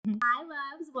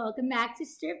Welcome back to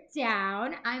Strip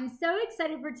Down. I'm so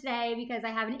excited for today because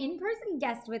I have an in-person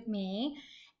guest with me,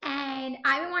 and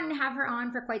I've been wanting to have her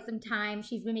on for quite some time.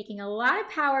 She's been making a lot of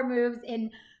power moves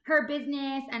in her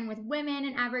business and with women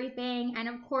and everything. And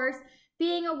of course,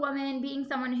 being a woman, being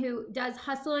someone who does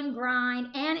hustle and grind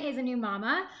and is a new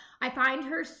mama, I find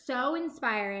her so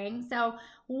inspiring. So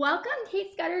welcome,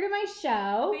 Kate Scudder, to my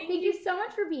show. Thank you so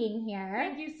much for being here.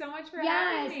 Thank you so much for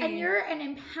having me. Yes, and you're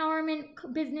an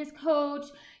empowerment business coach.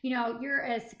 You know, you're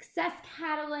a success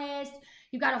catalyst.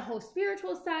 You've got a whole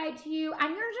spiritual side to you,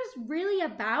 and you're just really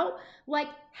about like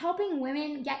helping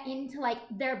women get into like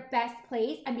their best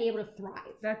place and be able to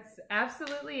thrive. That's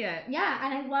absolutely it. Yeah,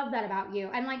 and I love that about you.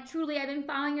 And like truly, I've been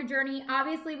following your journey.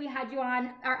 Obviously, we had you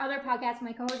on our other podcast,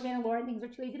 my co-host Vanna Lauren, Things Are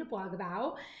Too Lazy to Blog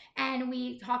About. And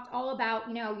we talked all about,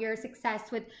 you know, your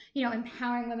success with, you know,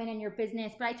 empowering women in your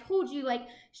business. But I told you, like,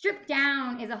 Strip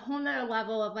Down is a whole nother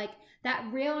level of like that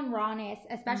real and rawness,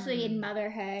 especially in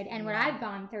motherhood and what I've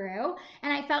gone through.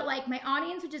 And I felt like my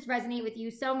audience would just resonate with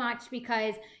you so much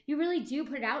because you really do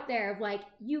put it out there of like,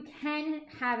 you can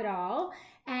have it all.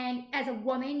 And as a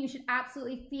woman, you should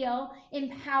absolutely feel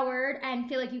empowered and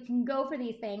feel like you can go for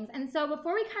these things. And so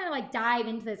before we kind of like dive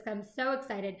into this, because I'm so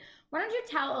excited, why don't you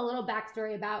tell a little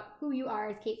backstory about who you are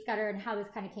as Kate Scudder and how this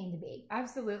kind of came to be?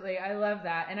 Absolutely. I love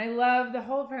that. And I love the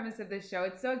whole premise of this show.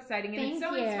 It's so exciting. And it's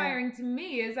so inspiring to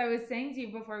me, as I was saying to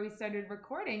you before we started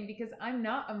recording, because I'm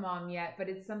not a mom yet, but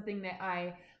it's something that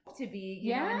I hope to be,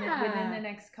 you know, within the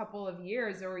next couple of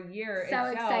years or a year so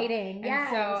itself. Exciting. And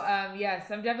so, yes,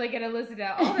 I'm definitely going to listen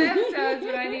to all the episodes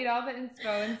when I need all the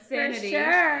inspo and sanity.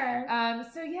 For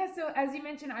sure. So as you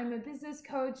mentioned, I'm a business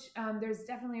coach. There's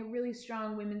definitely a really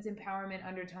strong women's empowerment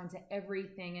undertone to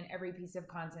everything and every piece of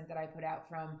content that I put out,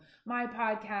 from my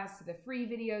podcast to the free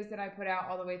videos that I put out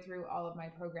all the way through all of my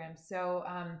programs. So,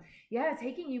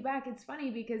 taking you back, it's funny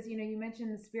because, you know, you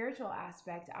mentioned the spiritual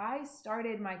aspect. I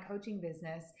started my coaching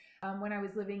business when I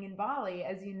was living in Bali,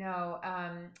 as you know,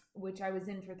 which I was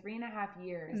in for 3.5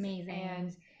 years. Amazing.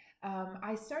 And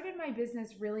I started my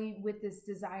business really with this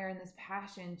desire and this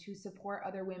passion to support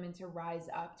other women to rise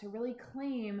up, to really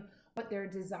claim what their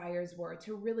desires were,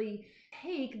 to really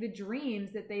take the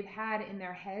dreams that they've had in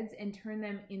their heads and turn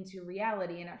them into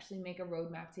reality and actually make a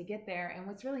roadmap to get there. And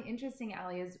what's really interesting,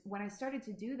 Allie, is when I started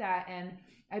to do that, and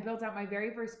I built out my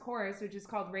very first course, which is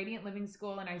called Radiant Living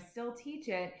School, and I still teach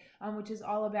it, which is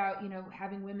all about, you know,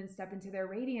 having women step into their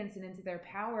radiance and into their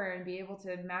power and be able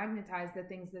to magnetize the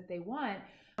things that they want.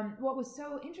 What was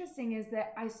so interesting is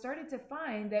that I started to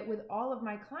find that with all of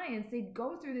my clients, they'd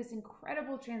go through this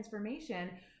incredible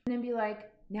transformation and then be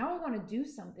like, now I want to do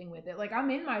something with it. Like, I'm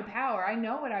in my power. I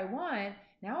know what I want.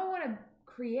 Now I want to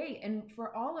create. And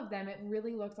for all of them, it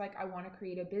really looked like I want to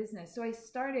create a business. So I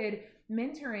started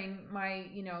mentoring my,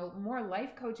 you know, more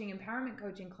life coaching, empowerment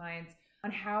coaching clients on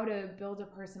how to build a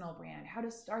personal brand, how to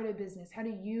start a business, how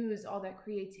to use all that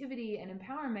creativity and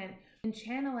empowerment and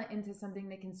channel it into something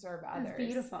that can serve others. That's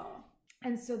beautiful.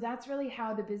 And so that's really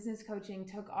how the business coaching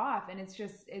took off, and it's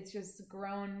just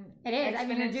grown. It is. I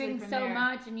mean, you're doing so there.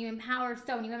 much, and you empower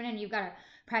so many women, and you've got a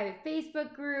private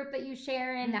Facebook group that you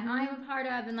share in that I'm a part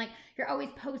of, and like you're always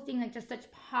posting like just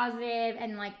such positive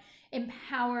and like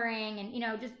empowering and, you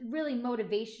know, just really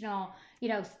motivational, you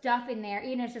know, stuff in there.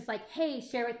 Even it's just like, hey,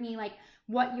 share with me like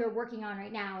what you're working on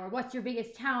right now, or what's your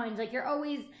biggest challenge. Like, you're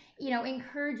always, you know,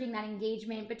 encouraging that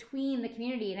engagement between the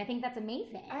community. And I think that's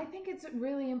amazing. I think it's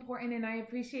really important. And I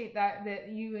appreciate that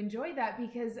you enjoy that,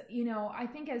 because, you know, I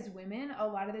think as women, a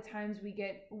lot of the times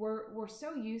we're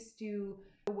so used to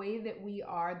the way that we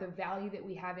are, the value that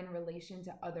we have in relation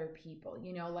to other people.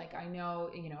 You know, like, I know,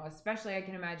 you know, especially I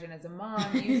can imagine as a mom,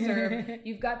 you serve,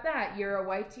 you've got that, you're a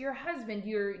wife to your husband,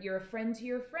 you're a friend to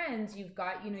your friends, you've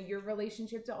got, you know, your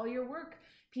relationship to all your work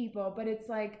people. But it's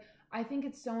like, I think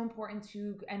it's so important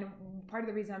to, and part of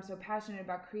the reason I'm so passionate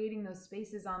about creating those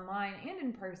spaces online and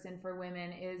in person for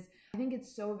women is I think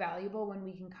it's so valuable when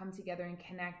we can come together and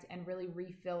connect and really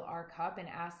refill our cup and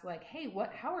ask like, hey,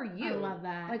 how are you? I love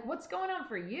that. Like, what's going on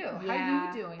for you? Yeah. How are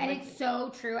you doing? And like, it's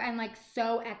so true and like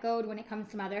so echoed when it comes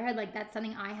to motherhood. Like, that's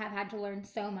something I have had to learn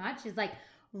so much, is like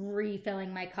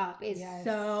refilling my cup is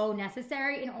so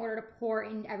necessary in order to pour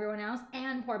into everyone else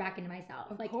and pour back into myself.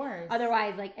 Of like, course.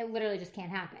 Otherwise, like, it literally just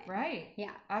can't happen. Right.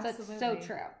 Yeah. Absolutely. So it's so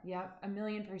true. Yep.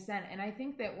 1,000,000%. And I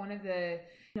think that one of the,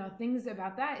 you know, things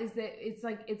about that is that it's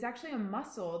like, it's actually a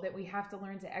muscle that we have to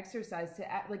learn to exercise,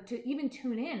 to even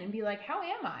tune in and be like, how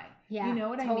am I? Yeah. You know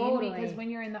what I mean? Because when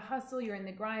you're in the hustle, you're in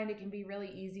the grind, it can be really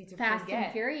easy to fast forget.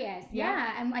 And furious.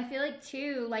 Yeah. And I feel like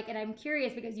too, like, and I'm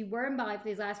curious because you were in Bali for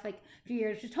these last like few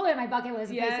years, which is totally on my bucket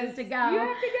list of places to go. You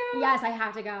have to go. Yes, I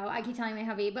have to go. I keep telling my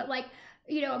hubby, but like,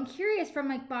 I'm curious from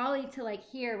like Bali to like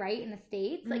here, right, in the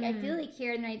States. Like I feel like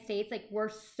here in the United States, like we're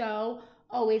so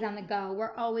always on the go.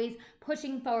 We're always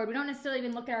pushing forward. We don't necessarily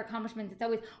even look at our accomplishments. It's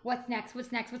always what's next,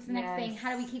 what's next, what's the next thing?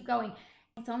 How do we keep going?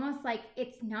 It's almost like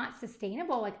it's not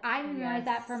sustainable. Like I realized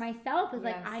that for myself is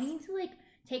like I need to like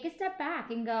take a step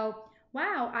back and go,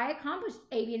 wow, I accomplished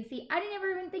A, B, and C. I didn't ever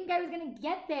even think I was going to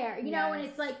get there, you know? And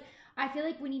it's like, I feel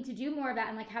like we need to do more of that.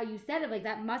 And like how you said it, like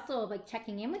that muscle of like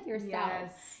checking in with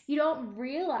yourself. You don't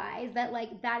realize that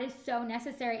like that is so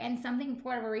necessary and something for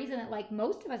whatever reason that like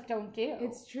most of us don't do.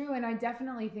 It's true. And I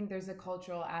definitely think there's a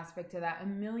cultural aspect to that.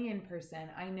 1,000,000%.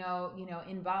 I know,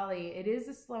 in Bali, it is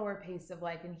a slower pace of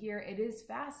life, and here it is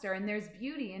faster. And there's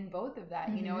beauty in both of that.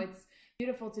 It's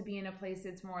beautiful to be in a place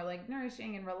that's more like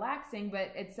nourishing and relaxing,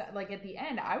 but it's like at the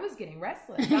end I was getting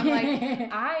restless. I'm like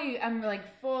I'm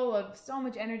like full of so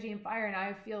much energy and fire, and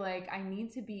I feel like I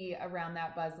need to be around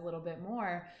that buzz a little bit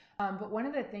more. But one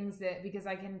of the things that, because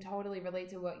I can totally relate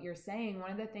to what you're saying,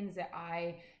 one of the things that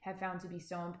I have found to be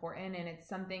so important, and it's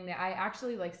something that I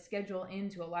actually like schedule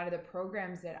into a lot of the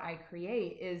programs that I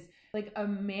create, is like a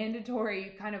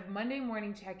mandatory kind of Monday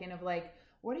morning check-in of like,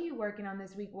 what are you working on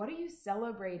this week? What are you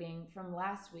celebrating from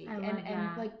last week?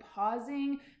 And like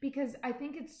pausing, because I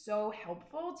think it's so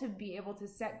helpful to be able to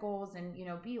set goals and,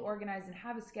 be organized and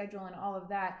have a schedule and all of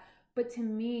that. But to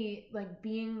me, like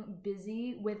being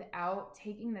busy without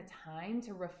taking the time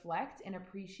to reflect and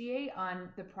appreciate on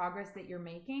the progress that you're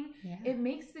making, it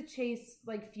makes the chase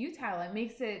like futile. It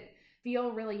makes it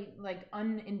feel really like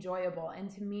unenjoyable. And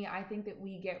to me, I think that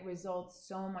we get results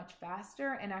so much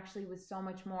faster and actually with so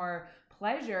much more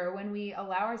pleasure when we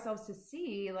allow ourselves to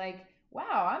see like,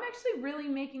 wow, I'm actually really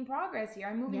making progress here.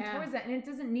 I'm moving towards that. And it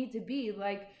doesn't need to be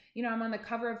like, I'm on the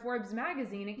cover of Forbes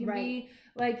magazine. It can be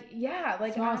like,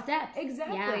 like small steps.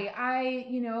 Exactly. I,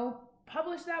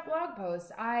 published that blog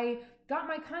post. I got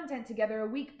my content together a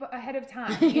week ahead of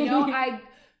time.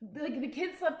 Like the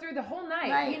kids slept through the whole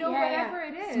night, whatever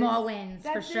it is. Small wins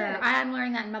for sure. I'm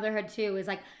learning that in motherhood too, is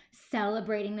like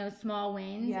celebrating those small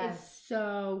wins is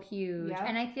so huge.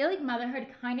 And I feel like motherhood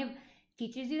kind of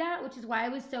teaches you that, which is why I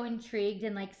was so intrigued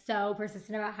and like so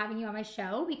persistent about having you on my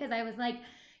show, because I was like,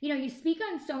 you speak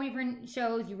on so many different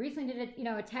shows. You recently did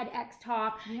a TEDx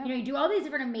talk. You do all these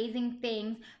different amazing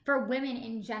things for women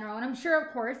in general. And I'm sure,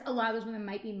 of course, a lot of those women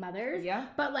might be mothers.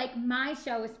 But like my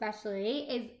show especially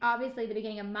is obviously the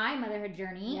beginning of my motherhood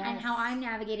journey and how I'm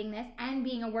navigating this and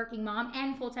being a working mom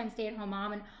and full-time stay-at-home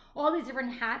mom and all these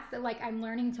different hats that like I'm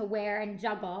learning to wear and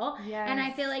juggle. And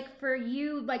I feel like for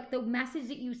you, like the message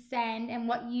that you send and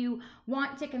what you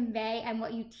want to convey and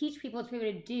what you teach people to be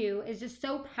able to do is just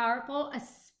so powerful,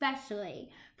 especially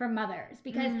for mothers,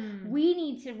 because we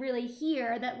need to really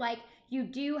hear that like you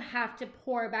do have to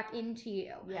pour back into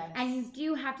you. And you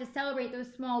do have to celebrate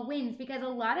those small wins, because a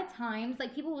lot of times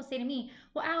like people will say to me,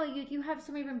 well, Allie, you have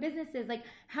so many different businesses, like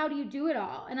how do you do it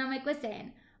all? And I'm like,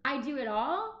 listen, I do it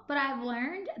all, but I've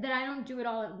learned that I don't do it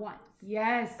all at once.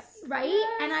 Right?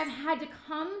 And I've had to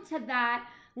come to that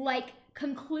like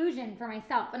conclusion for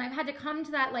myself. And I've had to come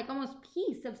to that like almost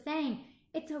peace of saying,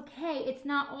 it's okay. It's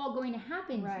not all going to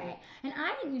happen today. And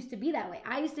I didn't used to be that way.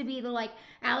 I used to be the like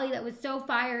Allie that was so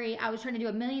fiery. I was trying to do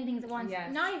a million things at once,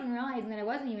 not even realizing that I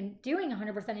wasn't even doing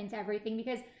 100% into everything,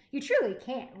 because you truly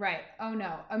can't. Oh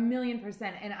no,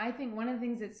 1,000,000%. And I think one of the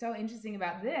things that's so interesting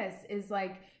about this is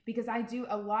like, because I do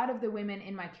a lot of the women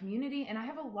in my community, and I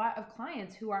have a lot of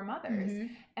clients who are mothers.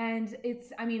 And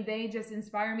they just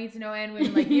inspire me to no end.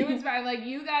 When like you inspire, like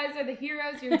you guys are the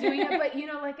heroes, you're doing it. But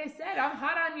like I said, I'm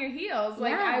hot on your heels.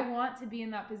 Like I want to be in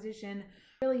that position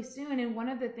really soon. And one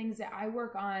of the things that I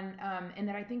work on and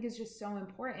that I think is just so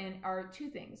important are two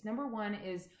things. Number one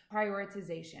is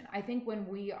prioritization. I think when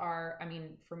we are,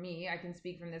 for me, I can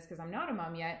speak from this because I'm not a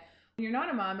mom yet. When you're not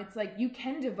a mom, it's like you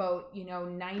can devote,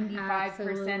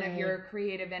 95% of your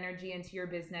creative energy into your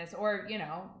business, or,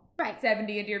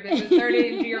 70 into your business, 30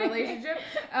 into your relationship,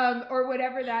 or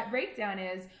whatever that breakdown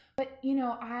is. But,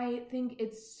 I think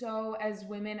it's so, as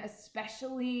women,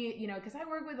 especially, because I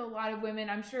work with a lot of women,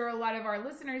 I'm sure a lot of our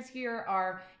listeners here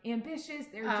are ambitious,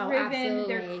 they're driven,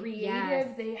 they're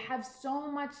creative, they have so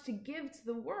much to give to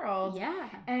the world.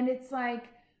 And it's like,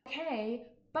 okay,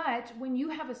 but when you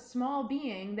have a small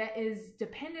being that is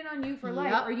dependent on you for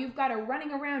life, or you've got a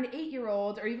running around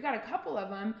 8-year-old, or you've got a couple of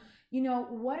them,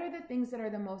 what are the things that are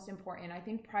the most important? I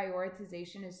think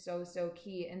prioritization is so, so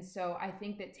key. And so I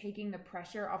think that taking the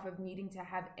pressure off of needing to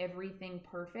have everything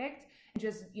perfect,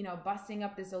 just, busting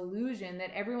up this illusion that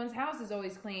everyone's house is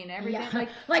always clean. Everything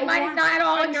like mine is not at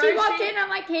all. Like she walked in, I'm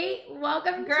like, Kate,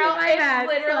 welcome girl, to my house.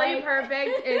 It's literally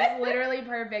perfect. It's literally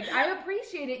perfect. I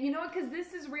appreciate it, because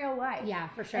this is real life. Yeah,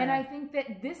 for sure. And I think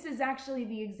that this is actually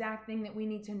the exact thing that we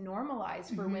need to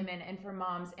normalize for women and for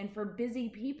moms and for busy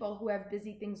people who have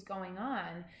busy things going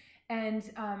on. And,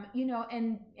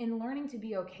 and learning to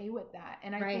be okay with that.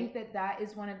 And I think that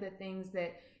is one of the things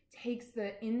that takes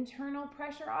the internal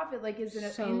pressure off. It is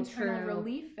an internal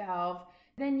relief valve.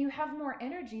 Then you have more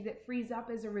energy that frees up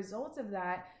as a result of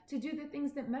that to do the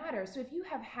things that matter. So if you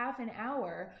have half an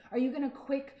hour, are you going to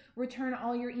quick return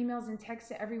all your emails and texts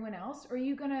to everyone else? Or are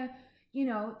you going to,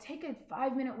 take a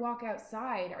 5-minute walk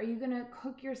outside? Are you going to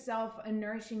cook yourself a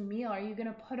nourishing meal? Are you going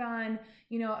to put on,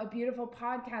 a beautiful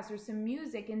podcast or some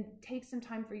music and take some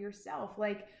time for yourself?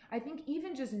 I think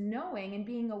even just knowing and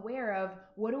being aware of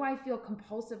what do I feel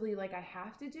compulsively like I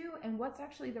have to do and what's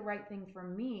actually the right thing for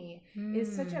me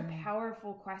is such a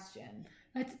powerful question.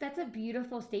 That's a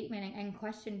beautiful statement and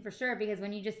question for sure, because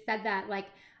when you just said that,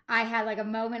 I had a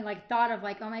moment, thought of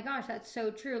oh my gosh, that's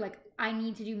so true. I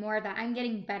need to do more of that. I'm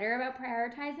getting better about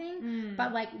prioritizing,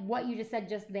 but what you just said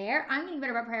just there, I'm getting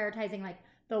better about prioritizing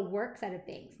the work side of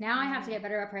things. Now I have to get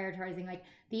better at prioritizing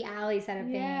the Allie side of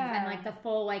things and the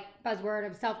full buzzword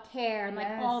of self-care and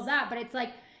all of that.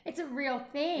 But it's a real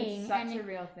thing. It's such a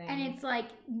real thing. And it's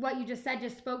what you just said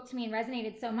just spoke to me and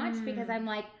resonated so much because I'm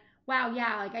wow,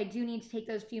 yeah, I do need to take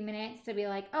those few minutes to be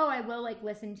oh, I will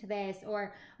listen to this,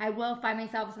 or I will find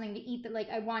myself something to eat that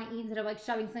I want to eat instead of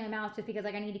shoving something in my mouth just because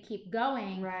I need to keep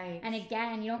going. Right. And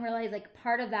again, you don't realize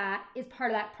part of that is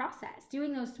part of that process.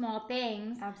 Doing those small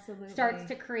things absolutely starts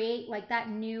to create that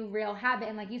new real habit,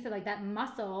 and you said that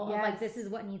muscle of this is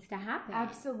what needs to happen.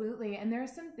 Absolutely. And there are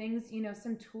some things,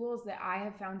 some tools that I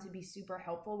have found to be super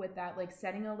helpful with that,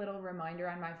 setting a little reminder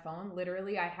on my phone.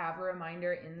 Literally, I have a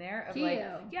reminder in there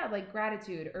of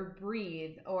gratitude or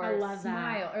breathe or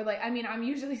smile or I'm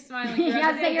usually smiling.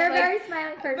 Yeah, so you're a very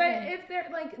smiling person. But if they're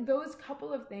those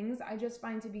couple of things, I just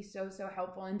find to be so, so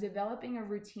helpful in developing a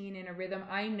routine and a rhythm.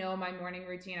 I know my morning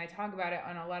routine. I talk about it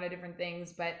on a lot of different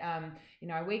things, but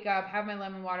I wake up, have my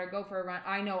lemon water, go for a run.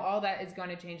 I know all that is going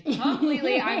to change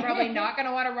completely. I'm probably not going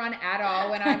to want to run at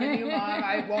all when I'm a new mom.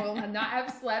 I will not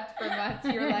have slept for months.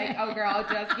 You're oh girl,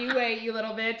 just you wait, you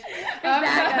little bitch.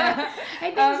 Exactly.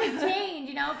 And things should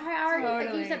change, priorities.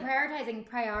 Totally. You said prioritizing,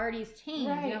 priorities change,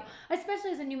 right.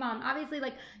 Especially as a new mom. Obviously,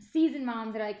 seasoned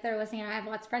moms that are listening, and I have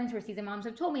lots of friends who are seasoned moms,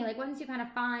 have told me, once you kind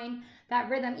of find that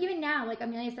rhythm, even now,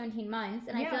 Amelia's 17 months,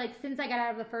 and I feel since I got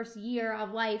out of the first year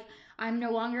of life, I'm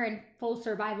no longer in full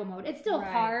survival mode. It's still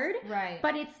hard,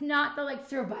 but it's not the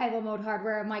survival mode hard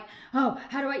where I'm oh,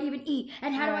 how do I even eat?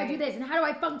 And how do I do this? And how do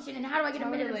I function? And how do I get a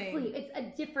minute of sleep? It's a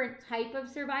different type of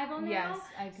survival now. Yes,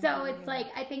 so it's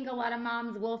I think a lot of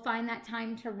moms will find that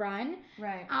time to run.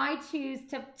 Right. I choose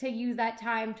to use that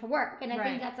time to work. And I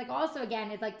think that's also,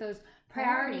 again, is those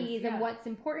priorities and what's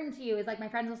important to you. Is my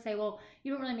friends will say, well,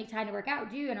 you don't really make time to work out,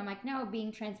 do you? And I'm no,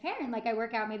 being transparent, I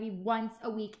work out maybe once a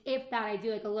week, if that. I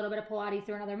do a little bit of Pilates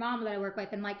through another mom that I work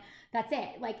with, and that's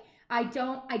it. I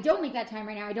don't make that time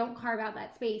right now. I don't carve out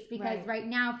that space because right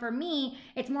now for me,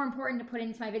 it's more important to put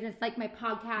into my business, my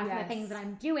podcast and the things that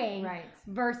I'm doing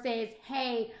versus,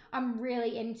 hey, I'm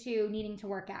really into needing to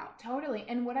work out. Totally.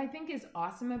 And what I think is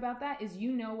awesome about that is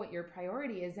what your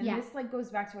priority is. And this goes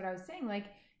back to what I was saying,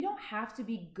 you don't have to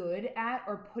be good at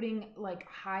or putting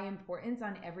high importance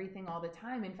on everything all the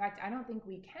time. In fact, I don't think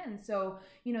we can. So,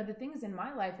 the things in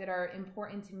my life that are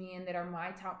important to me and that are my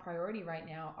top priority right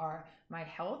now are my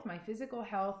health, my physical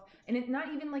health, and it's not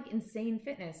even insane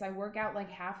fitness. I work out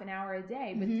half an hour a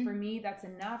day, but for me, that's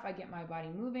enough. I get my body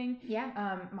moving.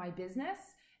 Yeah. My business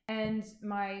and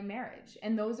my marriage.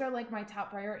 And those are my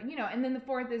top priority, and then the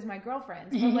fourth is my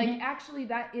girlfriends. But actually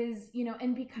that is,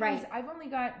 and because I've only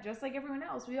got, just like everyone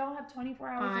else, we all have 24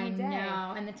 hours in a day. I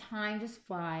know. And the time just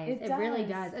flies. It really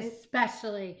does.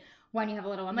 Especially when you have a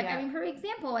little one. For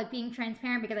example, being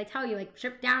transparent, because I tell you,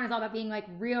 strip down is all about being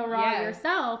real raw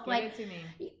yourself. Give it to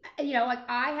me.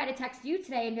 I had to text you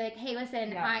today and be hey,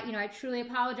 listen, I truly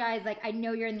apologize. I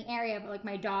know you're in the area, but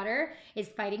my daughter is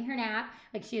fighting her nap.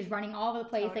 She is running all over the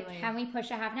place. Totally. Can we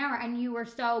push a half an hour? And you were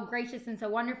so gracious and so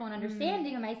wonderful and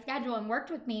understanding of my schedule and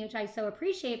worked with me, which I so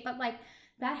appreciate. But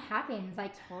that happens.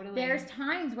 Totally. There's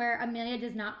times where Amelia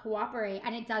does not cooperate,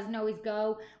 and it doesn't always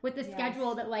go with the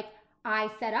schedule that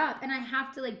I set up, and I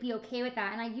have to like be okay with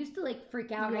that. And I used to like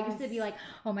freak out. Yes. I used to be like,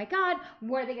 oh my God,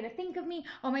 what are they going to think of me?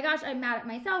 Oh my gosh, I'm mad at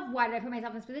myself. Why did I put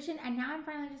myself in this position? And now I'm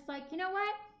finally just like, you know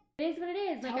what? It is what it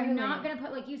is. Like, I'm not going to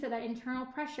put, like you said, that internal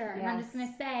pressure. And I'm just going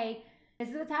to say, this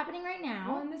is what's happening right now.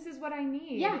 Well, and this is what I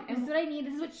need. Yeah, this is what I need.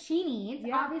 This is what she needs.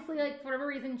 Yeah. Obviously, like, for whatever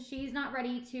reason, she's not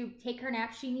ready to take her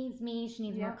nap. She needs me. She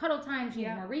needs more cuddle time. She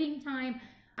needs more reading time.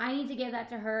 I need to give that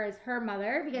to her as her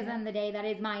mother, because at the end of the day, that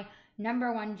is my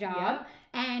number one job.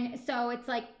 And so it's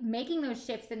like making those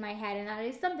shifts in my head, and that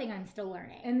is something I'm still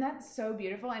learning. And that's so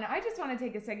beautiful. And I just want to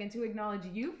take a second to acknowledge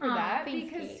you for that,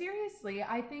 thanks, because Kate. Seriously,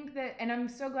 I think that, and I'm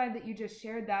so glad that you just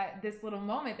shared this little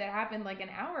moment that happened like an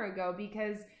hour ago,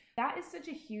 because that is such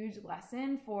a huge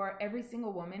lesson for every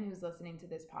single woman who's listening to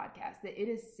this podcast, that it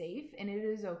is safe and it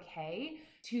is okay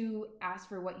to ask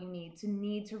for what you need to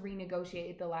renegotiate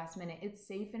at the last minute. It's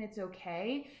safe and it's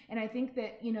okay. And I think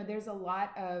that, there's a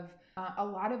lot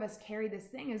of us carry this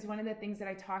thing. Is one of the things that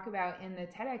I talk about in the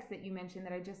TEDx that you mentioned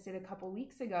that I just did a couple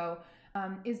weeks ago,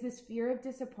 is this fear of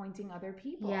disappointing other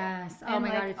people. Yes. Oh my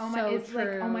God, it's so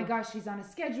true. Like, oh my gosh, she's on a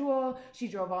schedule. She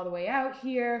drove all the way out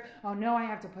here. Oh no, I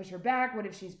have to push her back. What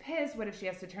if she's pissed? What if she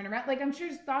has to turn around? Like, I'm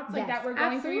sure thoughts like that were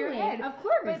going through your head. Of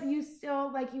course. But you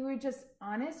still, like, you were just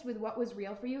honest with what was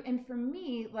real for you. And for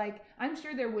me, like, I'm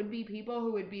sure there would be people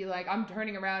who would be like, I'm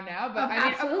turning around now. But I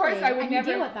mean, of course I would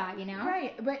never deal with that,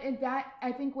 Right. But that,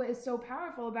 I think what is so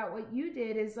powerful about what you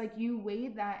did is, like, you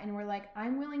weighed that and were like,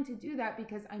 I'm willing to do that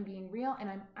because I'm being real and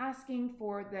I'm asking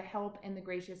for the help and the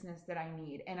graciousness that I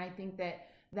need. And I think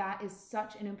that is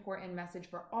such an important message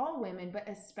for all women, but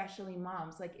especially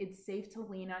moms. Like, it's safe to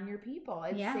lean on your people.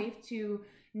 It's safe to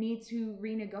need to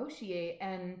renegotiate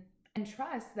and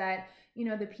trust that,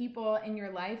 the people in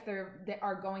your life that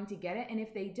are going to get it. And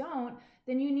if they don't,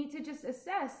 then you need to just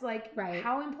assess, like,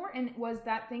 how important was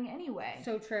that thing anyway?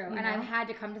 So true. And I've had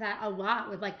to come to that a lot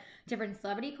with, like, different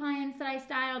celebrity clients that I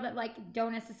style that, like,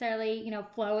 don't necessarily,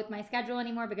 flow with my schedule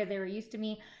anymore because they were used to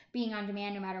me being on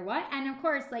demand no matter what. And of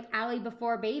course, like, Allie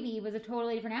before baby was a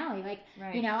totally different Allie. Like,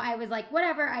 I was like,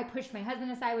 whatever. I pushed my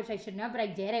husband aside, which I shouldn't have, but I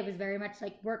did. I was very much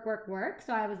like work.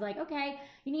 So I was like, okay,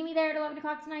 you need me there at 11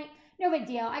 o'clock tonight? No big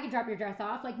deal. I could drop your dress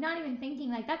off. Like, not even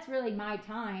thinking like that's really my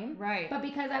time. Right. But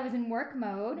because I was in work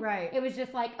mode, it was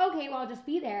just like, okay, well, I'll just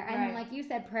be there. And then, like you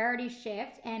said, priorities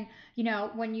shift. And,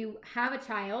 when you have a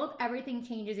child, everything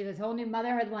changes. You have this whole new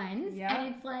motherhood lens.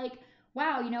 And it's like,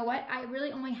 wow, you know what? I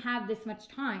really only have this much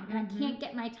time and I can't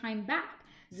get my time back.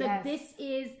 So this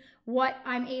is what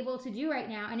I'm able to do right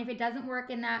now. And if it doesn't work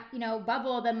in that,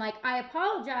 bubble, then, like, I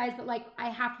apologize, but, like, I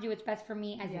have to do what's best for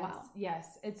me as well.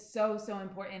 Yes. It's so, so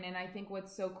important. And I think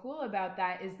what's so cool about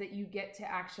that is that you get to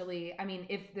actually, I mean,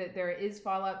 if there is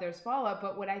fallout, there's fallout,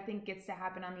 but what I think gets to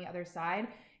happen on the other side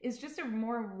is just a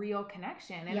more real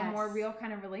connection and a more real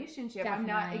kind of relationship.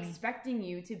 Definitely. I'm not expecting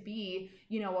you to be,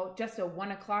 just a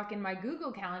 1 o'clock in my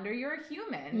Google calendar. You're a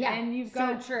human. Yeah. And you've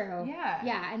got. So true. Yeah.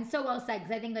 Yeah. And so well said.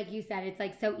 Because I think, like you said, it's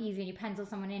like so easy when you pencil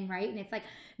someone in, right? And it's like,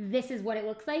 this is what it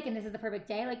looks like. And this is the perfect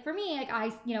day. Like, for me,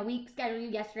 like, we scheduled you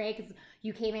yesterday because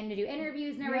you came in to do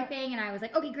interviews and everything. And I was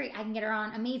like, okay, great. I can get her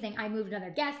on. Amazing. I moved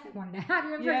another guest. I wanted to have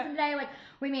you in person today. Like,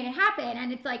 we made it happen.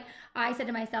 And it's like, I said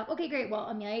to myself, okay, great. Well,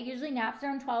 Amelia usually naps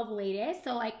around 12 latest.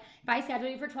 So, like, if I schedule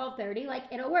you for 12:30, like,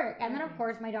 it'll work. And then, of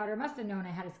course, my daughter must have known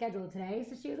I had a schedule today.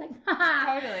 So she was like,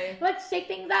 totally. Let's shake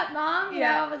things up, Mom. You know,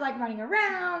 I was like running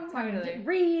around, wanting to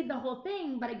read the whole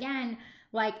thing. But again,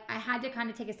 like, I had to kind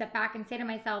of take a step back and say to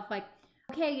myself, like,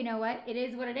 okay, you know what? It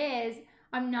is what it is.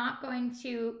 I'm not going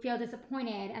to feel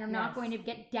disappointed and I'm not going to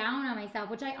get down on myself,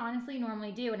 which I honestly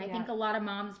normally do. And I think a lot of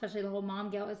moms, especially the whole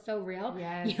mom guilt, is so real.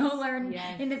 You'll learn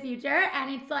in the future. And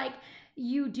it's like,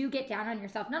 you do get down on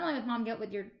yourself, not only with mom guilt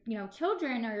with your,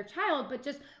 children or your child, but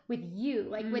just with you,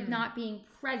 like with not being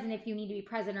present if you need to be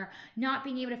present, or not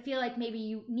being able to feel like maybe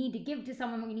you need to give to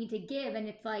someone what you need to give. And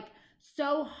it's like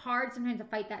so hard sometimes to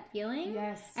fight that feeling.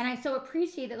 And I so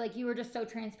appreciate that, like, you were just so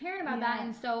transparent about that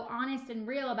and so honest and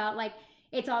real about, like,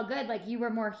 it's all good. Like, you were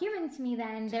more human to me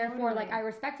then. Therefore, like, I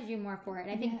respected you more for it.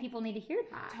 And I think people need to hear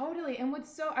that. Totally. And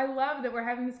I love that we're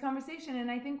having this conversation.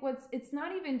 And I think it's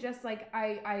not even just like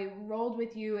I rolled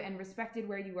with you and respected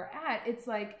where you were at. It's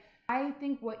like, I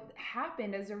think what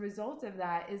happened as a result of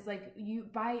that is, like, you,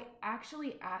 by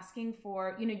actually asking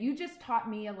for, you just taught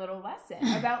me a little lesson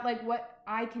about, like, what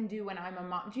I can do when I'm a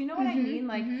mom. Do you know what I mean?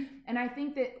 Like, and I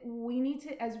think that we need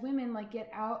to, as women, like, get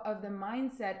out of the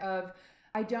mindset of,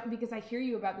 I don't, because I hear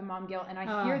you about the mom guilt, and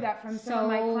I hear that from some of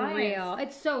my so clients. real.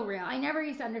 It's so real. I never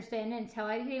used to understand it until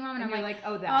I became a mom, and I'm like,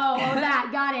 oh, that. Oh, that.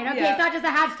 Got it. Okay, Yeah. it's not just a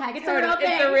hashtag. It's a real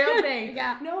thing. It's a real thing.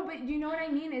 Yeah. No, but you know what I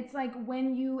mean? It's like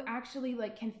when you actually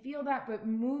like can feel that, but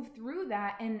move through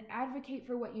that and advocate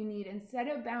for what you need and set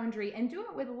a boundary and do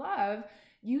it with love.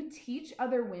 You teach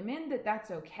other women that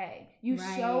that's okay. You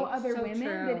show other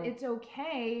women that it's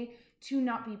okay to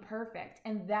not be perfect.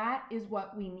 And that is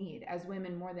what we need as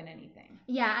women more than anything.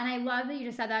 Yeah. And I love that you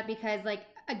just said that because, like,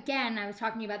 again, I was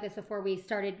talking to you about this before we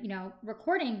started,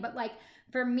 recording, but like,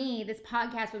 for me, this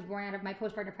podcast was born out of my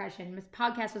postpartum depression. This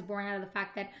podcast was born out of the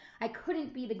fact that I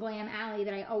couldn't be the glam Allie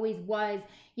that I always was,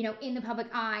 in the public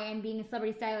eye and being a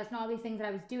celebrity stylist and all these things that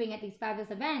I was doing at these fabulous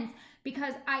events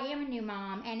because I am a new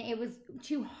mom and it was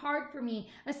too hard for me,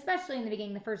 especially in the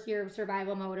beginning, the first year of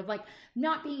survival mode of like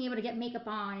not being able to get makeup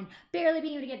on and barely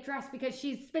being able to get dressed because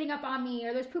she's spitting up on me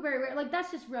or there's poop everywhere. Like that's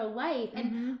just real life.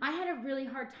 And I had a really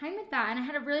hard time with that. And I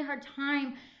had a really hard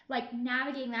time like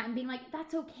navigating that and being like,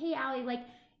 that's okay, Allie. Like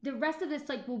the rest of this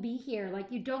like will be here. Like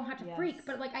you don't have to freak.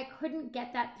 But like I couldn't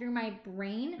get that through my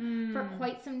brain for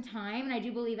quite some time. And I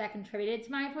do believe that contributed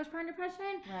to my postpartum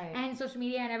depression and social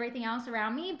media and everything else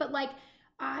around me. But like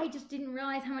I just didn't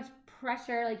realize how much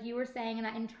pressure, like you were saying, and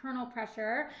that internal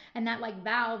pressure and that like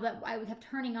valve that I kept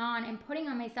turning on and putting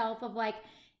on myself of like,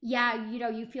 yeah,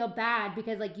 you feel bad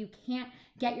because like you can't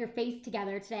get your face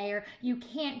together today or you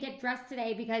can't get dressed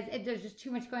today because there's just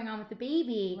too much going on with the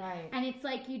baby. Right. And it's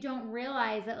like you don't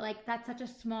realize that like that's such a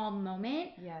small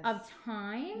moment of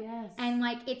time. Yes. And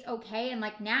like it's okay. And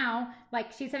like now,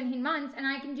 like she's 17 months and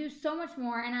I can do so much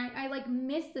more. And I like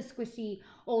miss the squishy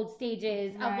old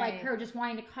stages of like her just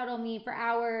wanting to cuddle me for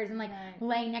hours and like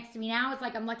laying next to me. Now it's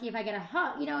like I'm lucky if I get a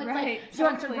hug. It's like she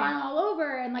wants to run all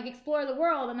over and like explore the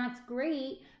world, and that's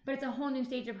great. But it's a whole new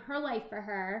stage of her life for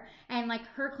her, and like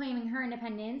her claiming her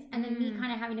independence, and then me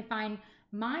kind of having to find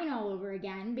mine all over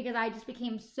again because I just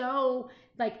became so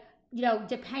like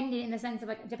dependent in the sense of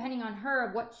like depending on her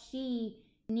of what she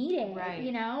needed,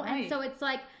 and so it's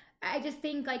like I just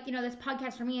think like this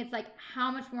podcast for me, it's like how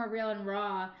much more real and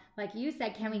raw, like you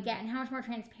said, can we get, and how much more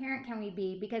transparent can we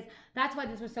be? Because that's why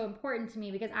this was so important to me,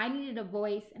 because I needed a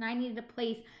voice and I needed a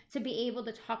place to be able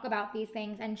to talk about these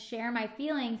things and share my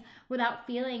feelings without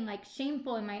feeling like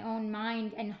shameful in my own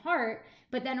mind and heart,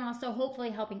 but then also hopefully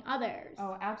helping others.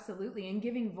 Oh, absolutely. And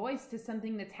giving voice to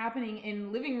something that's happening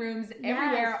in living rooms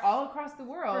everywhere, all across the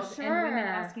world. For sure. And women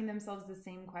asking themselves the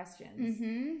same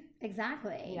questions.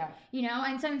 Exactly. Yeah.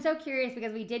 And so I'm so curious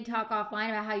because we did talk offline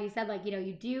about how you said like,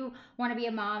 you do want to be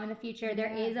a mom in the future.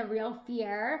 There is a real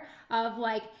fear of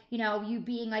like, you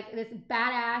being like this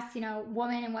badass,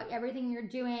 woman and everything you're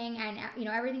doing and,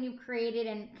 everything you've created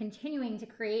and continuing to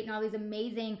create and all these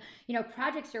amazing,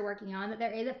 projects you're working on, that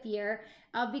there is a fear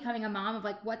of becoming a mom of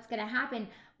like, what's going to happen.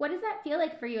 What does that feel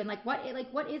like for you? And like, what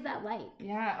is that like?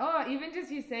 Yeah. Oh, even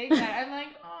just you saying that, I'm like,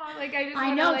 oh, like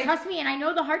I know, like, trust me. And I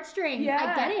know the heartstrings. Yeah,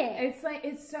 I get it. It's like,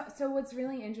 it's so what's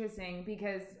really interesting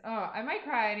because, I might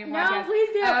cry on your podcast. No, please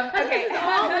do. Okay.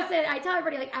 Listen, I tell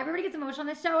everybody, like everybody gets emotional on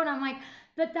this show and I'm like,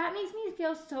 but that makes me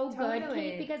feel so good,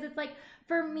 Kate, because it's like,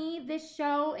 for me, this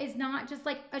show is not just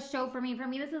like a show for me. For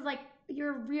me, this is like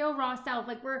your real raw self.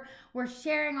 Like we're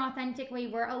sharing authentically.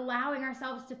 We're allowing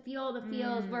ourselves to feel the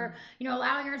feels. We're,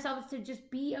 allowing ourselves to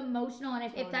just be emotional.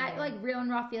 And if that like real and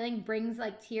raw feeling brings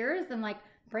like tears, then like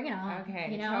bring it on.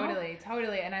 Okay.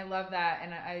 Totally. And I love that.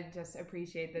 And I just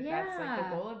appreciate that that's like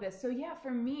the goal of this. So yeah,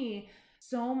 for me,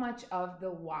 so much of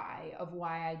the why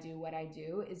I do what I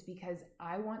do is because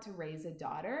I want to raise a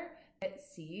daughter that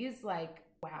sees like,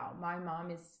 wow, my mom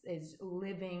is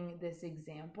living this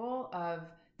example of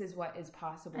this is what is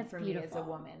possible for me as a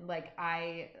woman. Like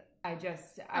I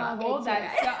hold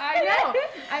that. So, I know.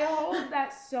 I hold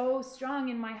that so strong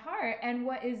in my heart. And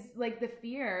what is like the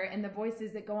fear and the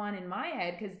voices that go on in my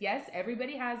head? Because yes,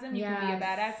 everybody has them. You can be a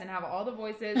badass and have all the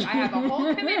voices. I have a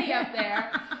whole committee up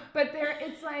there. But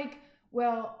it's like,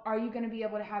 well, are you going to be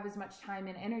able to have as much time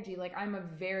and energy? Like I'm a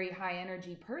very high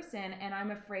energy person and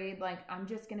I'm afraid like I'm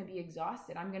just going to be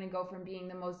exhausted. I'm going to go from being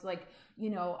the most like,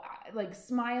 like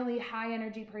smiley, high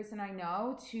energy person I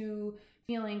know to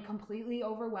feeling completely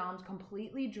overwhelmed,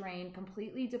 completely drained,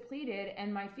 completely depleted.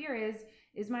 And my fear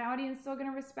is my audience still going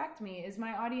to respect me? Is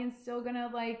my audience still going to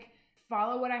like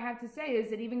follow what I have to say?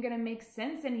 Is it even going to make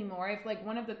sense anymore? If like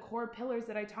one of the core pillars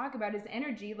that I talk about is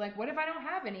energy, like what if I don't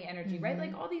have any energy, right?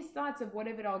 Like all these thoughts of what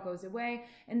if it all goes away?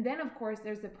 And then of course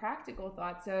there's the practical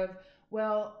thoughts of,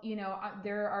 well,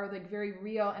 there are like very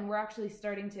real, and we're actually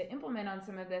starting to implement on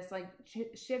some of this, like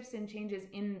shifts and changes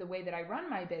in the way that I run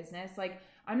my business. Like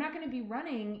I'm not going to be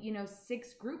running,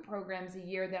 6 group programs a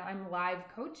year that I'm live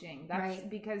coaching. That's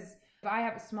because if I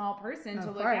have a small person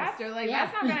to look after, like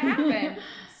that's not going to happen.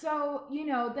 So,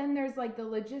 then there's like the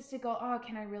logistical,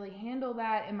 can I really handle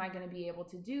that? Am I going to be able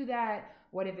to do that?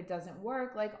 What if it doesn't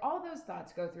work? Like all those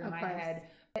thoughts go through my head.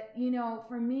 But,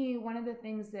 for me, one of the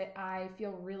things that I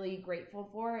feel really grateful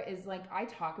for is like I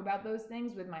talk about those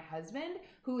things with my husband,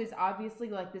 who is obviously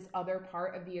like this other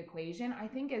part of the equation. I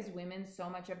think as women, so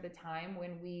much of the time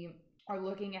when we are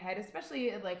looking ahead,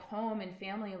 especially like home and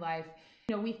family life,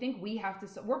 we think we have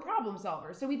to, we're problem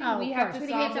solvers. So we think we have to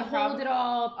solve the problem. Hold it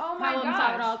all, problem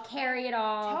solve it all, carry it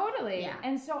all. Totally. Yeah.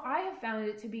 And so I have found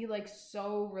it to be like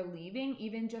so relieving,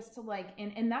 even just to like,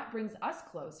 and that brings us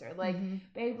closer. Like,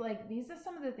 babe, like these are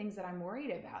some of the things that I'm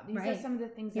worried about. These are some of the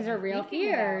things these that are I'm real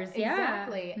fears. About.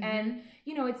 Exactly. And,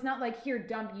 it's not like here,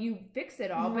 dump, you fix it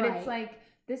all, but it's like,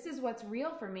 this is what's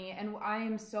real for me. And I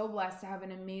am so blessed to have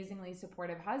an amazingly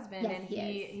supportive husband. Yes, and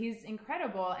he's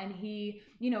incredible. And he,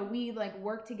 we like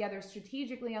work together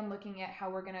strategically on looking at how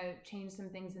we're going to change some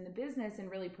things in the business and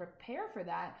really prepare for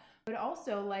that. But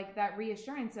also like that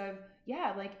reassurance of,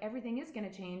 like everything is going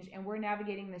to change and we're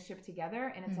navigating the ship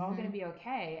together and it's all going to be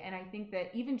okay. And I think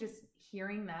that even just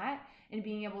hearing that and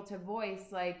being able to voice,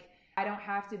 like, I don't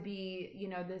have to be,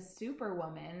 this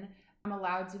superwoman. I'm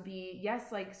allowed to be,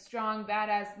 like strong,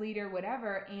 badass leader,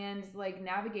 whatever, and like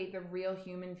navigate the real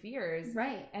human fears.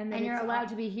 Right. And you're allowed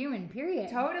to be human,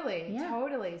 period. Totally.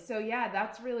 So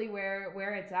that's really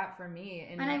where it's at for me.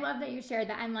 And I love that you shared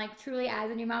that. And like truly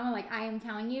as a new mama, like I am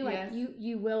telling you, like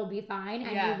you will be fine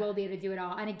and you will be able to do it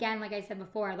all. And again, like I said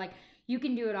before, like you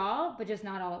can do it all, but just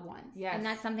not all at once. Yes. And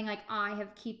that's something like I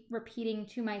have keep repeating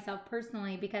to myself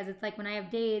personally, because it's like when I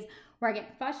have days where I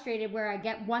get frustrated, where I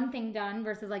get one thing done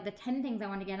versus like the 10 things I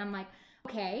want to get, I'm like,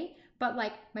 okay, but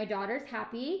like my daughter's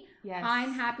happy. Yes.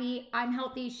 I'm happy. I'm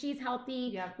healthy. She's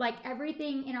healthy. Yep. Like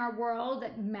everything in our world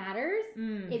that matters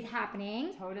is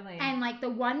happening. Totally. And like the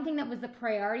one thing that was the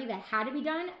priority that had to be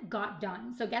done got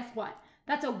done. So guess what?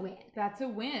 That's a win. That's a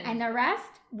win. And the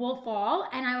rest will fall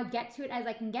and I will get to it as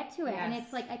I can get to it. Yes. And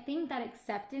it's like, I think that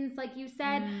acceptance, like you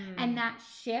said, and that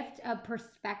shift of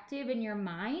perspective in your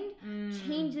mind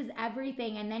changes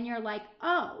everything. And then you're like,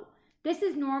 oh, this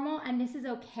is normal and this is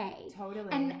okay.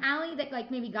 Totally. And Allie that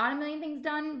like maybe got a million things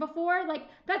done before, like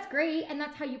that's great. And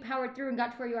that's how you powered through and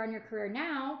got to where you are in your career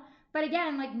now. But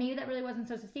again, like maybe that really wasn't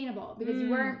so sustainable because you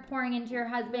weren't pouring into your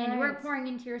husband, you weren't pouring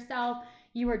into yourself.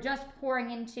 You were just pouring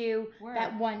into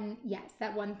that one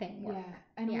thing. Work. Yeah.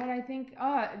 And what I think,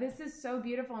 this is so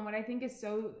beautiful. And what I think is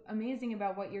so amazing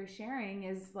about what you're sharing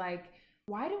is like,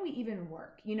 why do we even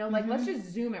work? Like, let's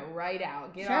just zoom it right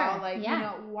out.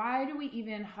 Why do we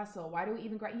even hustle? Why do we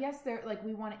even grind? Yes,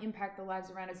 we want to impact the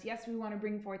lives around us. Yes, we want to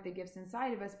bring forth the gifts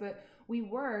inside of us, but we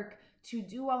work to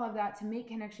do all of that, to make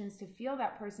connections, to feel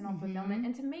that personal fulfillment,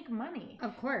 and to make money.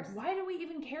 Of course. Why do we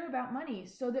even care about money?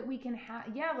 So that we can have,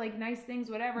 like nice things,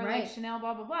 whatever, like Chanel,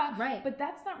 blah, blah, blah. Right. But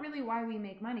that's not really why we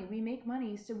make money. We make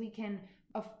money so we can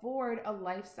afford a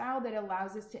lifestyle that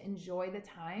allows us to enjoy the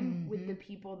time with the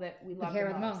people that we love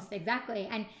the most. Exactly.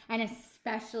 And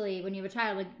especially when you have a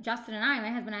child, like Justin and I, my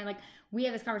husband and I, like we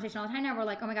have this conversation all the time now. We're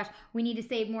like, oh my gosh, we need to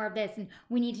save more of this and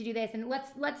we need to do this. And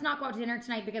let's not go out to dinner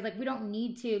tonight because like we don't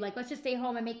need to, like, let's just stay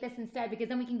home and make this instead because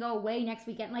then we can go away next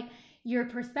weekend. Like your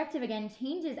perspective again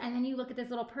changes. And then you look at this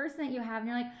little person that you have and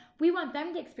you're like, we want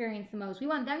them to experience the most. We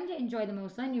want them to enjoy the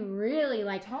most. So then you really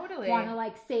like want to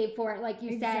like save for it, like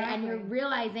you said, and you're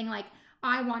realizing like,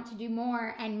 I want to do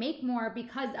more and make more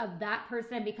because of that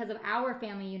person, because of our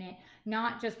family unit,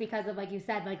 not just because of, like you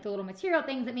said, like the little material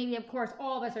things that maybe, of course,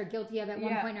 all of us are guilty of at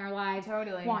one point in our lives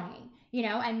wanting,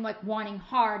 and like wanting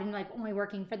hard and like only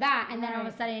working for that. And then all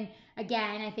of a sudden,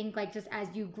 again, I think like just as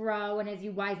you grow and as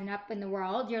you wisen up in the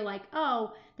world, you're like,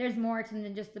 oh, there's more to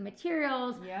than just the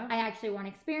materials. Yeah. I actually want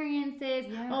experiences.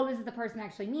 Yeah. Oh, this is the person that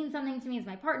actually means something to me as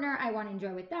my partner. I want to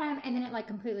enjoy with them. And then it like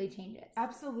completely changes.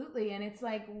 Absolutely. And it's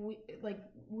like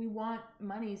we want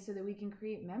money so that we can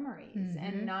create memories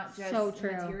and not just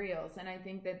materials. And I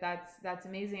think that's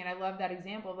amazing. And I love that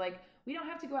example of like, we don't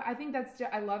have to go. I think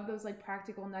I love those like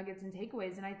practical nuggets and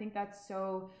takeaways. And I think that's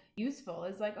so useful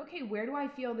is like, okay, where do I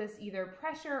feel this either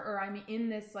pressure or I'm in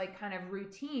this like kind of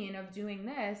routine of doing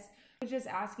this, just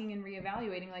asking and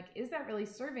reevaluating, like, is that really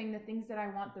serving the things that I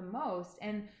want the most?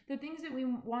 And the things that we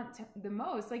want the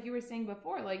most, like you were saying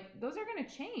before, like those are going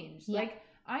to change. Yeah. Like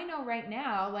I know right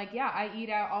now, like, yeah, I eat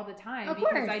out all the time Of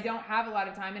because course. I don't have a lot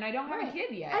of time and I don't have a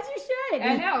kid yet. As you should.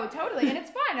 I know, totally. And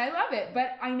it's fine. I love it.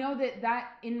 But I know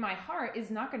that in my heart is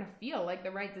not going to feel like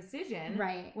the right decision.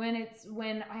 Right.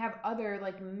 When I have other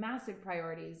like massive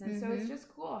priorities. And so it's just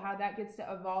cool how that gets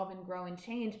to evolve and grow and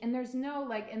change. And there's no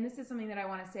like, and this is something that I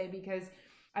want to say because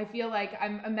I feel like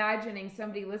I'm imagining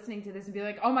somebody listening to this and be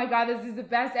like, oh my God, this is the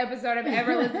best episode I've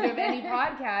ever listened to of any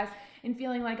podcast, and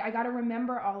feeling like I got to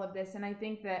remember all of this. And I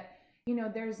think that, you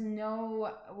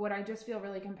know, what I just feel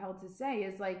really compelled to say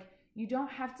is like, you don't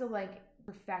have to like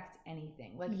perfect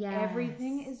anything. Like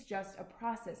everything is just a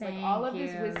process. Like all of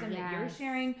this wisdom that you're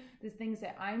sharing, the things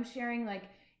that I'm sharing, like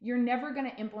you're never going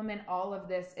to implement all of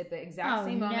this at the exact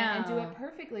same moment and do it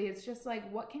perfectly. It's just like,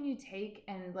 what can you take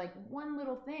and like one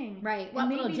little thing. Right. What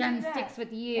little gem sticks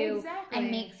with you and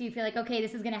makes you feel like, okay,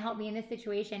 this is going to help me in this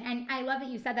situation. And I love that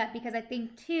you said that because I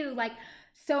think too, like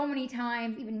so many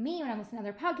times, even me, when I'm listening to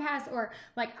other podcasts or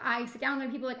like I sit down with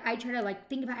other people, like I try to like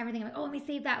think about everything. I'm like, oh, let me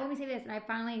save that. Oh, let me save this. And I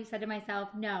finally said to myself,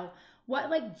 no. What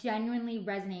like genuinely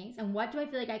resonates and what do I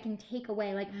feel like I can take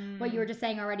away, like what you were just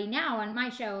saying already now on my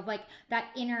show of like that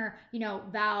inner, you know,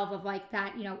 valve of like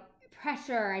that, you know,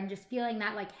 pressure and just feeling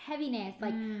that like heaviness.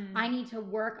 Like I need to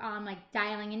work on like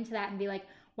dialing into that and be like,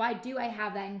 why do I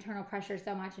have that internal pressure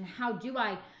so much and how do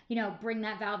I, you know, bring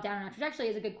that valve down a notch? Which actually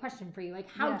is a good question for you. Like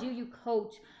how do you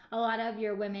coach a lot of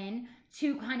your women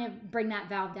to kind of bring that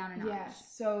valve down a notch?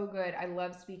 Yes, so good. I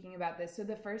love speaking about this. So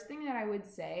the first thing that I would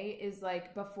say is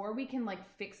like before we can like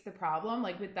fix the problem,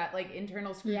 like with that like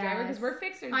internal screwdriver, because we're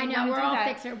fixers. I know, we're all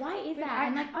fixers. Why is that?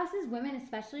 And like us as women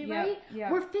especially, right? Yeah.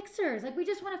 We're fixers. Like we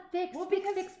just want to fix,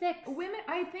 fix. Women,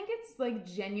 I think it's like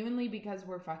genuinely because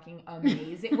we're fucking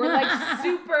amazing. We're like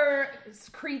super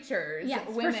creatures. Yes,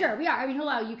 women. for sure. We are. I mean,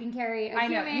 hello, you can carry a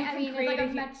human. I mean, it's like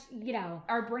a much, you know.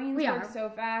 Our brains work so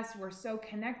fast. We're so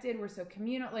connected. We're so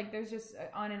communal. Like there's just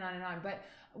on and on and on. But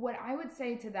what I would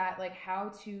say to that, like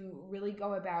how to really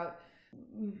go about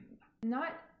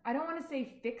I don't want to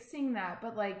say fixing that,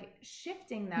 but like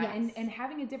shifting that and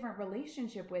having a different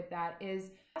relationship with that is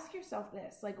ask yourself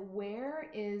this, like, where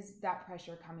is that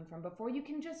pressure coming from? Before you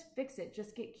can just fix it,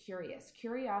 just get curious.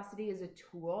 Curiosity is a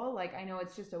tool. Like, I know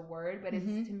it's just a word, but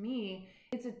it's, to me,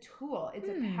 it's a tool. It's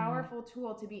a powerful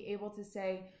tool to be able to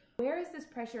say, where is this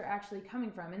pressure actually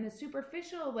coming from? And the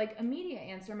superficial, like, immediate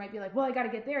answer might be like, well, I got to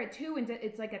get there at 2, and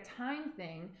it's like a time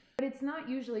thing. But it's not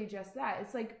usually just that.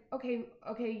 It's like, okay,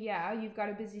 yeah, you've got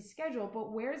a busy schedule,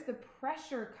 but where's the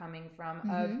pressure coming from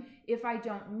of if I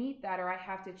don't meet that or I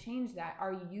have to change that?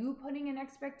 Are you putting an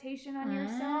expectation on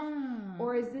yourself?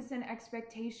 Or is this an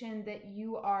expectation that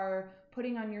you are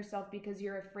putting on yourself because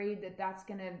you're afraid that that's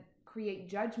going to create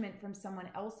judgment from someone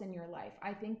else in your life?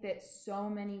 I think that so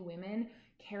many women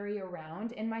carry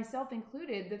around, and myself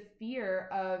included, the fear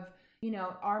of, you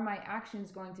know, are my actions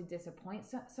going to disappoint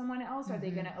someone else? Are they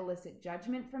going to elicit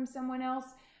judgment from someone else?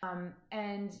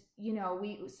 And, you know,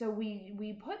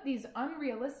 we put these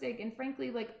unrealistic and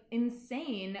frankly, like,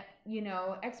 insane, you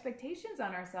know, expectations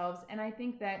on ourselves. And I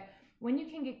think that when you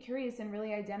can get curious and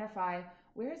really identify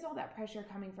where is all that pressure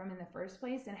coming from in the first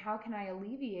place, and how can I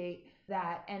alleviate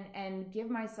that and give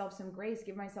myself some grace,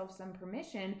 give myself some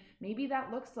permission. Maybe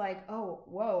that looks like, oh,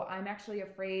 whoa, I'm actually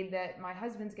afraid that my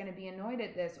husband's going to be annoyed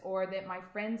at this, or that my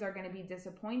friends are going to be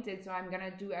disappointed, so I'm going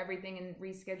to do everything and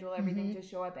reschedule everything to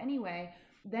show up anyway.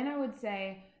 Then I would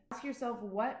say, ask yourself,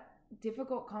 what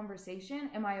difficult conversation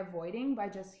am I avoiding by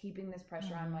just heaping this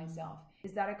pressure on myself?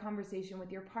 Is that a conversation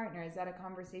with your partner? Is that a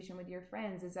conversation with your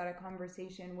friends? Is that a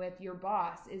conversation with your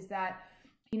boss? Is that,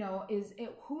 you know, is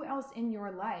it who else in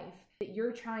your life that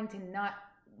you're trying to not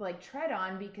like tread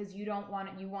on because you don't want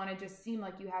it, you want to just seem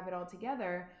like you have it all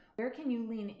together? Where can you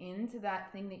lean into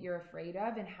that thing that you're afraid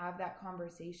of and have that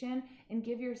conversation and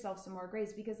give yourself some more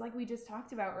grace? Because like we just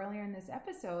talked about earlier in this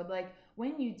episode, like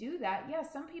when you do that,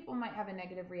 yes, some people might have a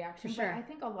negative reaction, but I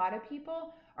think a lot of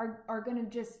people are going to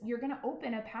just, you're going to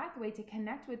open a pathway to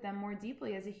connect with them more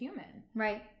deeply as a human.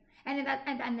 Right. And at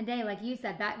the end of the day, like you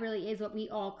said, that really is what we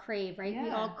all crave, right? Yeah. We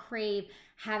all crave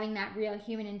having that real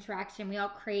human interaction. We all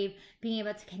crave being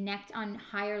able to connect on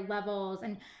higher levels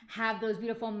and have those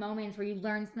beautiful moments where you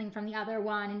learn something from the other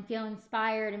one and feel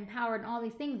inspired, empowered, and all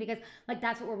these things, because like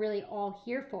that's what we're really all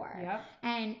here for. Yep.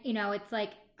 And, you know, it's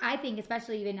like, I think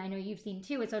especially even, I know you've seen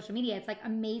too with social media, it's like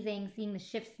amazing seeing the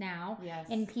shifts now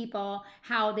in people,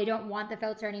 how they don't want the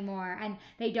filter anymore and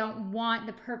they don't want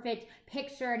the perfect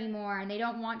picture anymore, and they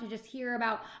don't want to just hear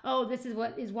about, oh, this is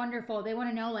what is wonderful. They want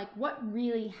to know like what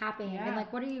really happened and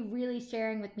like what are you really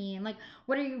sharing with me, and like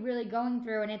what are you really going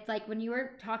through. And it's like when you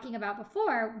were talking about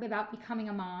before about becoming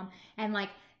a mom and like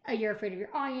you're afraid of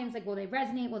your audience. Like, will they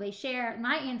resonate? Will they share?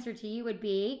 My answer to you would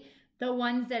be the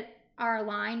ones that are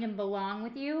aligned and belong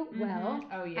with you will.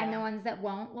 Oh, yeah. And the ones that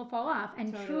won't will fall off.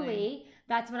 And truly,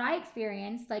 that's what I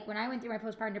experienced. Like when I went through my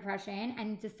postpartum depression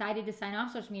and decided to sign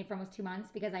off social media for almost 2 months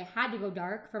because I had to go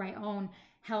dark for my own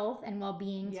health and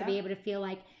well-being to be able to feel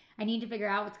like I need to figure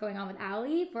out what's going on with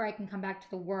Allie before I can come back to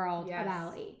the world of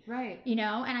Allie. Right. You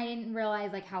know, and I didn't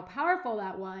realize like how powerful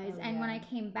that was. And when I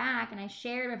came back and I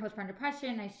shared my postpartum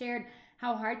depression, I shared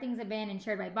how hard things have been and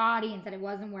shared my body and said it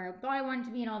wasn't where I thought I wanted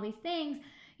to be and all these things,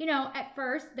 you know, at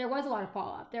first there was a lot of fall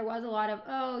off. There was a lot of,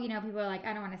 oh, you know, people are like,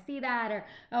 I don't want to see that, or,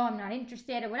 oh, I'm not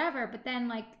interested or whatever. But then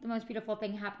like the most beautiful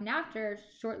thing happened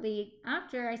shortly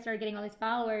after I started getting all these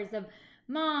followers of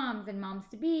moms and moms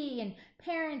to be and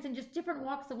parents and just different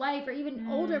walks of life, or even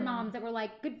older moms that were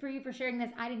like, good for you for sharing this.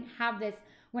 I didn't have this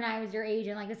when I was your age.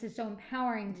 And like, this is so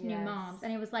empowering to new moms.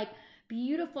 And it was like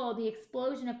beautiful, the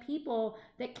explosion of people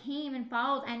that came and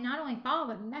followed, and not only followed,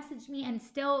 but messaged me and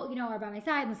still, you know, are by my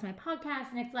side, listen to my podcast.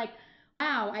 And it's like,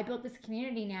 wow, I built this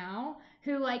community now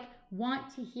who like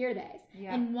want to hear this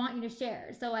and want you to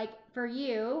share. So like for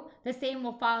you, the same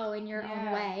will follow in your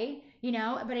own way, you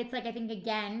know, but it's like, I think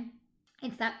again,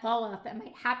 it's that fall off that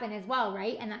might happen as well,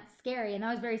 right? And that's scary. And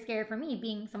that was very scary for me,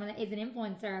 being someone that is an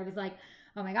influencer. I was like,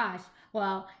 oh my gosh,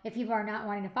 well, if people are not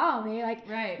wanting to follow me, like,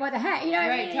 what the heck? You know what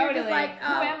I mean? Totally. Like,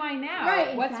 who am I now?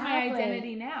 Right, what's my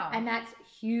identity now? And that's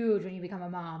huge when you become a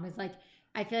mom. It's like,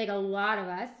 I feel like a lot of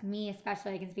us, me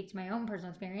especially, I can speak to my own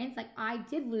personal experience, like I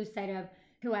did lose sight of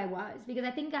who I was, because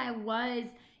I think I was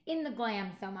in the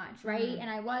glam so much, right?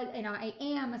 And I was, you know, I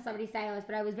am a celebrity stylist,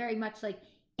 but I was very much like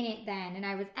in it then, and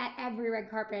I was at every red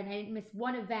carpet and I didn't miss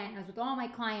one event. I was with all my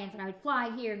clients and I would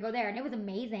fly here and go there, and it was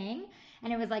amazing,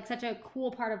 and it was like such a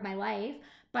cool part of my life.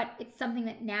 But it's something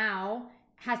that now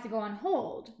has to go on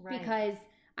hold because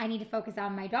I need to focus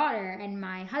on my daughter and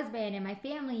my husband and my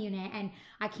family unit, and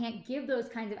I can't give those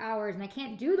kinds of hours, and I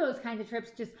can't do those kinds of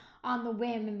trips just on the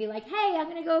whim and be like, hey, I'm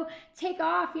gonna go take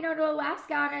off, you know, to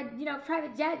Alaska on a, you know,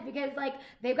 private jet because like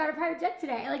they've got a private jet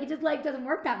today. Like it just like doesn't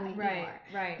work that way anymore.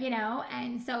 Right. You know,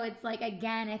 and so it's like,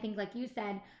 again, I think like you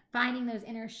said, finding those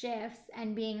inner shifts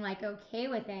and being like okay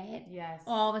with it. Yes.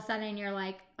 All of a sudden you're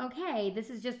like, okay,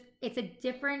 this is just, it's a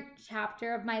different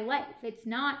chapter of my life. It's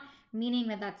not meaning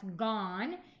that that's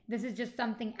gone. This is just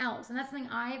something else. And that's something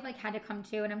I've like had to come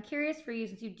to. And I'm curious for you,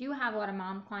 since you do have a lot of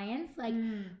mom clients, like,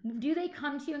 do they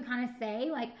come to you and kind of say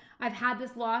like, I've had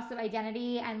this loss of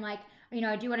identity and like, you know,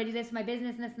 I do want to do this in my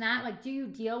business and this and that. Like, do you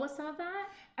deal with some of that?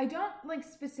 I don't like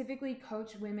specifically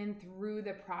coach women through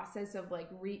the process of like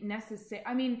necessary.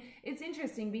 I mean, it's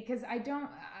interesting because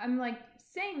I'm like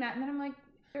saying that and then I'm like,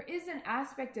 there is an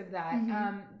aspect of that.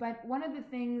 But one of the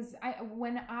things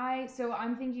so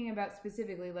I'm thinking about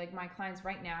specifically like my clients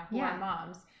right now who are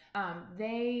moms,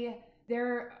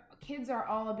 their kids are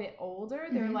all a bit older.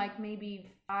 They're like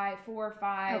maybe 4 or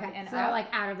 5 and so up. They're like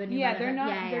out of the new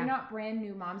they're not brand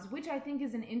new moms, which I think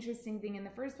is an interesting thing in the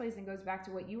first place, and goes back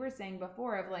to what you were saying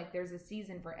before of like there's a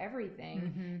season for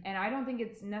everything. And I don't think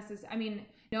it's necessary. I mean,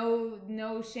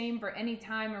 no shame for any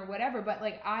time or whatever, but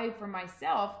like I for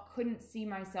myself couldn't see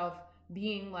myself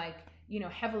being like, you know,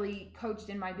 heavily coached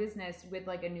in my business with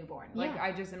like a newborn. Like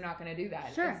I just am not going to do that.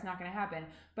 It's not going to happen.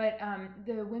 But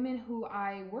the women who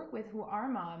I work with who are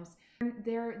moms,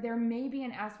 there may be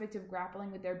an aspect of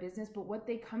grappling with their business, but what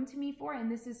they come to me for, and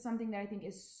this is something that I think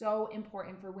is so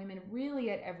important for women really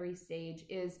at every stage,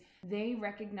 is they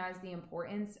recognize the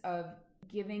importance of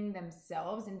giving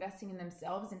themselves, investing in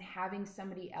themselves, and having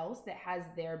somebody else that has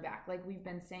their back. Like we've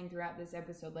been saying throughout this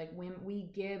episode, like when we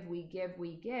give.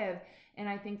 And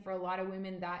I think for a lot of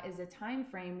women, that is a time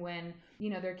frame when, you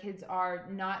know, their kids are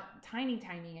not tiny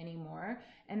anymore.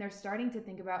 And they're starting to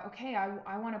think about, okay,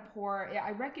 I want to pour.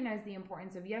 I recognize the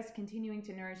importance of, yes, continuing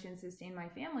to nourish and sustain my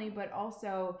family, but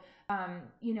also,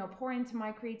 you know, pour into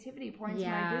my creativity, pour into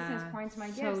my business, pour into my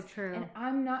gifts. So true. And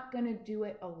I'm not going to do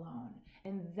it alone.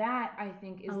 And that, I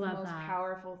think, is the most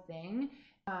powerful thing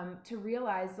to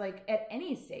realize, like, at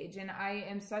any stage. And I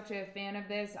am such a fan of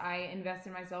this. I invest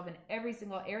in myself in every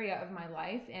single area of my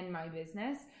life and my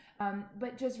business.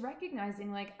 But just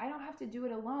recognizing, like, I don't have to do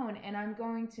it alone. And I'm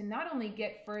going to not only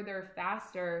get further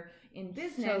faster in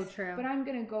business, but I'm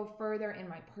going to go further in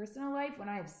my personal life. When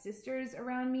I have sisters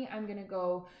around me, I'm going to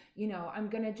go, you know, I'm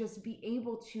going to just be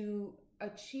able to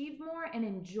achieve more and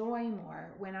enjoy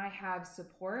more when I have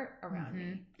support around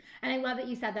me. And I love that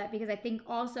you said that, because I think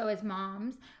also as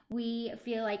moms, we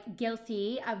feel like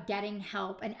guilty of getting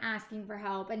help and asking for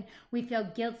help. And we feel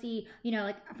guilty, you know,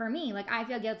 like for me, like I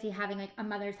feel guilty having like a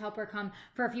mother's helper come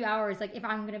for a few hours, like if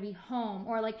I'm going to be home,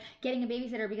 or like getting a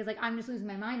babysitter because like I'm just losing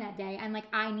my mind that day and like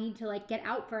I need to like get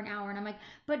out for an hour. And I'm like,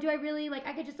 but do I really, like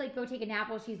I could just like go take a nap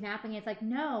while she's napping. It's like,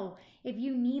 no, if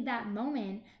you need that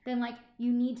moment, then like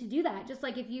you need to do that. Just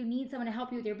like if you need someone to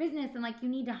help you with your business, then like you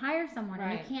need to hire someone.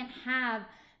 Right. And you can't have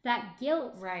that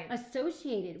guilt Right.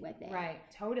 associated with it. Right,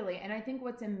 totally. And I think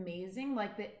what's amazing,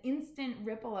 like the instant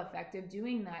ripple effect of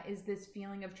doing that, is this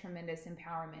feeling of tremendous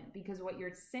empowerment, because what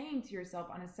you're saying to yourself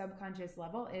on a subconscious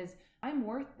level is, I'm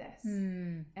worth this.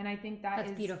 And I think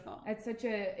that's beautiful. It's such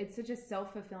a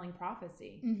self-fulfilling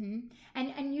prophecy.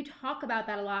 And you talk about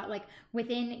that a lot, like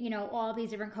within, you know, all these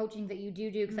different coachings that you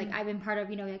do, because like I've been part of,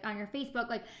 you know, like on your Facebook,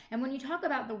 like, and when you talk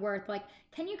about the worth, like,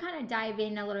 can you kind of dive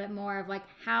in a little bit more of like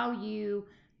how you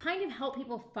kind of help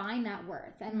people find that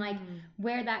worth and like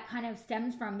where that kind of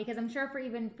stems from? Because I'm sure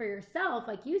even for yourself,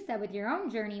 like you said with your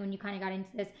own journey, when you kind of got into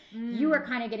this, you were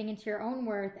kind of getting into your own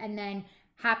worth and then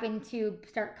happened to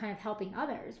start kind of helping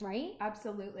others, right?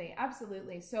 Absolutely.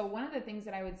 So one of the things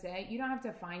that I would say, you don't have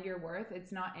to find your worth.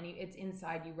 It's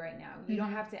inside you right now. You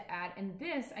don't have to add. And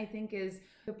this, I think, is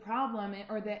the problem,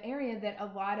 or the area that a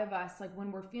lot of us, like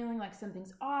when we're feeling like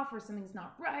something's off or something's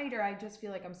not right, or I just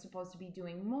feel like I'm supposed to be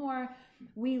doing more,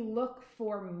 we look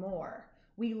for more.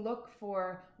 We look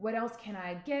for, what else can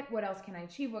I get? What else can I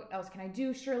achieve? What else can I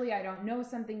do? Surely I don't know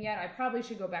something yet. I probably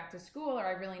should go back to school, or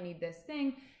I really need this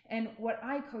thing. And what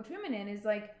I coach women in is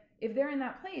like, if they're in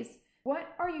that place, what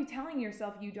are you telling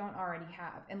yourself you don't already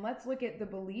have? And let's look at the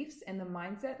beliefs and the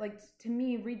mindset. Like, to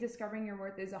me, rediscovering your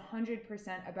worth is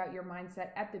 100% about your mindset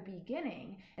at the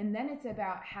beginning. And then it's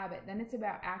about habit. Then it's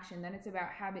about action. Then it's about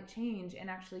habit change and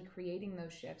actually creating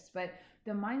those shifts. But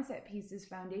the mindset piece is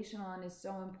foundational and is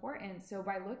so important. So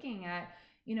by looking at,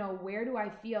 you know, where do I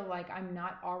feel like I'm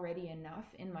not already enough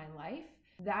in my life?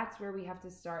 That's where we have to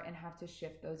start and have to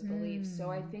shift those beliefs. So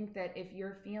I think that if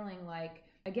you're feeling like,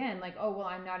 again, like, oh, well,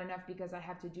 I'm not enough because I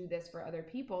have to do this for other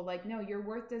people. Like, no, your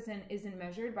worth isn't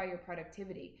measured by your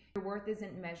productivity. Your worth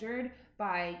isn't measured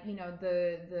by, you know,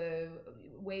 the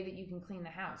way that you can clean the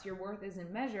house. Your worth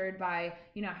isn't measured by,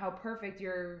 you know, how perfect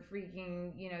your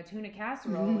freaking, you know, tuna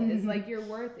casserole is. Like, your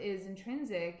worth is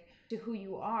intrinsic to who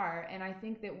you are. And I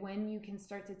think that when you can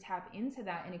start to tap into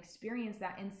that and experience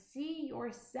that and see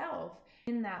yourself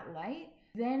in that light,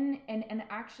 then and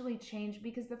actually change,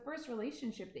 because the first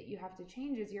relationship that you have to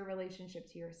change is your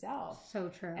relationship to yourself. So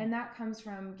true. And that comes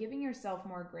from giving yourself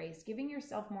more grace, giving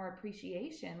yourself more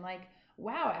appreciation. Like,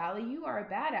 wow, Allie, you are a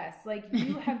badass. Like,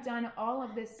 you have done all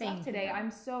of this stuff today. You.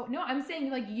 I'm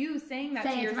saying like you saying that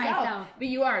to yourself, myself. But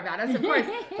you are a badass, of course.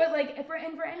 But like, for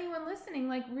anyone listening,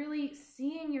 like really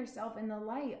seeing yourself in the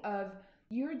light of,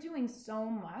 you're doing so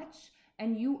much.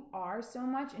 And you are so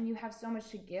much, and you have so much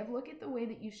to give. Look at the way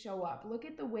that you show up. Look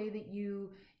at the way that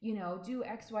you know, do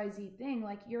XYZ thing.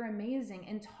 Like, you're amazing.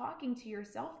 And talking to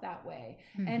yourself that way.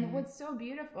 And what's so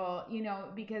beautiful, you know,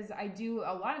 because I do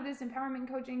a lot of this empowerment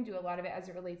coaching, do a lot of it as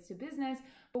it relates to business.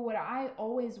 But what I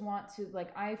always want to, like,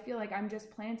 I feel like I'm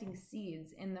just planting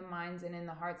seeds in the minds and in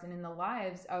the hearts and in the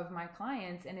lives of my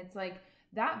clients. And it's like,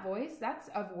 that voice, that's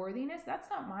of worthiness, that's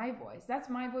not my voice. That's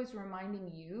my voice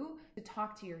reminding you to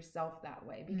talk to yourself that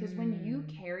way. Because when you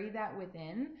carry that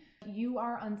within, you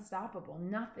are unstoppable.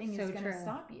 Nothing is going to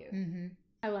stop you.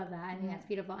 I love that. I think that's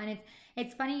beautiful. And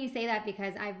it's funny you say that,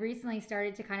 because I've recently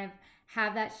started to kind of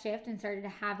have that shift and started to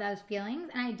have those feelings.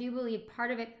 And I do believe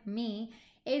part of it for me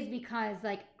is because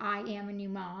like I am a new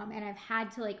mom, and I've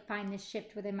had to like find this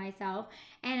shift within myself,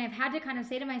 and I've had to kind of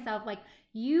say to myself, like,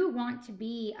 you want to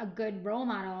be a good role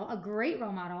model, a great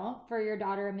role model for your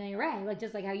daughter, Amelia Ray, like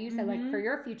just like how you said, like for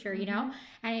your future, you know?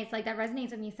 And it's like, that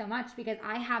resonates with me so much, because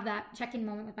I have that check-in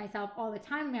moment with myself all the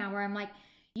time now, where I'm like,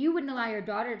 you wouldn't allow your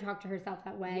daughter to talk to herself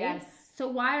that way. Yes. So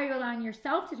why are you allowing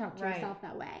yourself to talk to yourself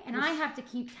that way? And I have to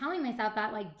keep telling myself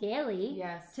that like daily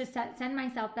to send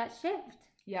myself that shift.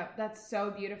 Yep, that's so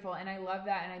beautiful. And I love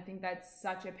that. And I think that's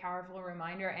such a powerful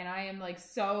reminder. And I am like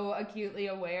so acutely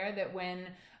aware that when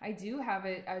I do have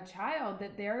a child,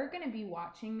 that they're going to be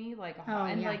watching me like a hawk.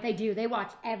 And like, they do. They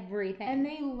watch everything. And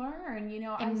they learn, you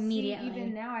know, immediately. I see,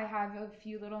 even now I have a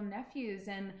few little nephews,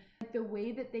 and the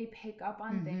way that they pick up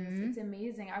on things, it's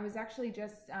amazing. I was actually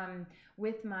just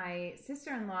with my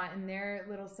sister-in-law and their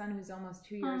little son, who's almost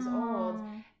 2 years old.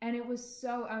 And it was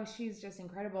so, she's just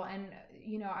incredible. And,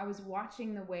 you know, I was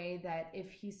watching the way that if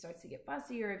he starts to get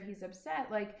fussy or if he's upset,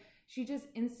 like, she just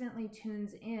instantly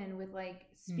tunes in with like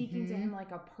speaking to him like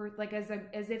like as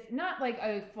if not like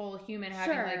a full human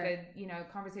having like a, you know,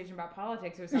 conversation about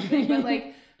politics or something,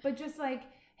 but just like,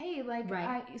 hey, like,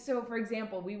 Right. so for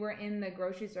example, we were in the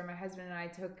grocery store. My husband and I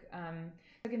took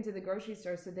him to the grocery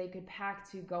store so they could pack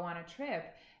to go on a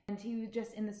trip. And he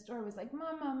just in the store was like,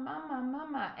 mama, mama,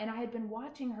 mama. And I had been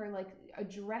watching her like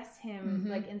address him,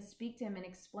 like, and speak to him and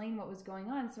explain what was going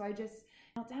on. So I just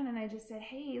knelt down and I just said,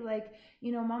 hey, like,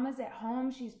 you know, mama's at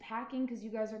home. She's packing because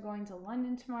you guys are going to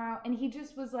London tomorrow. And he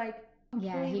just was like,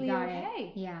 completely he got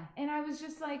okay. it. Yeah. And I was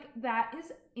just like, that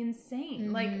is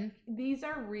insane. Like, these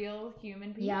are real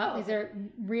human people. Yeah, these are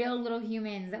real little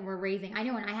humans that we're raising. I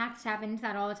know, and I have to tap into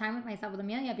that all the time with myself, with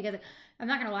Amelia, because I'm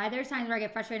not gonna lie, there's times where I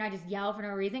get frustrated and I just yell for no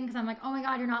reason because I'm like, oh my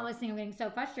god, you're not listening. I'm getting so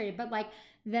frustrated. But like,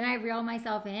 then I reel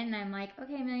myself in and I'm like,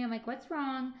 okay, Amelia, I'm like, what's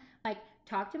wrong? Like,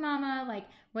 talk to mama, like,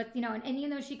 what's, you know, and even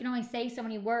though she can only say so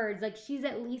many words, like, she's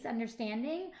at least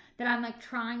understanding that I'm like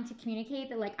trying to communicate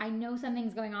that, like, I know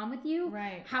something's going on with you.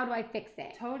 Right. How do I fix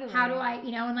it? Totally. How do I,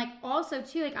 you know, and like also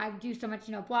too, like, I do so much,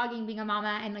 you know, blogging, being a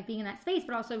mama and like being in that space,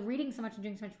 but also reading so much and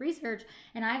doing so much research.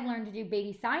 And I've learned to do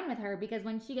baby sign with her because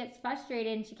when she gets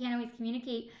frustrated and she can't always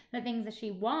communicate the things that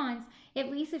she wants, at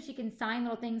least if she can sign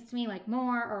little things to me like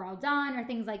more or all done or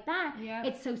things like that,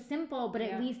 it's so simple, but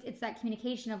at least it's that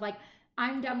communication of like,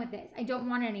 I'm done with this. I don't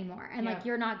want it anymore. And like,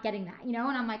 you're not getting that, you know?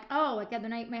 And I'm like, oh, like the other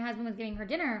night my husband was giving her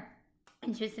dinner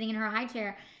and she was sitting in her high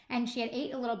chair and she had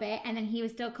ate a little bit and then he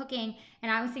was still cooking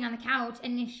and I was sitting on the couch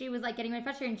and she was like getting really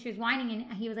frustrated and she was whining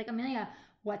and he was like, Amelia,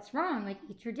 what's wrong? Like,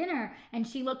 eat your dinner. And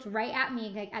she looked right at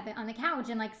me like on the couch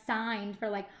and like signed for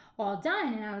like all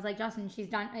done. And I was like, Justin, she's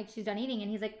done eating. And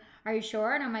he's like, are you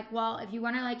sure? And I'm like, well, if you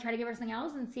want to like try to give her something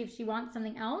else and see if she wants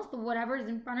something else, but whatever's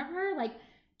in front of her, like,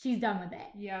 she's done with it.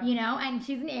 Yeah. You know, and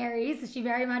she's an Aries, so she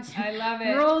very much I love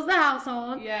it. rules the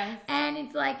household. Yes. And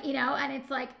it's like, you know, and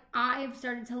it's like I've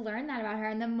started to learn that about her.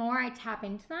 And the more I tap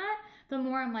into that, the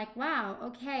more I'm like, wow,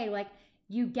 okay, like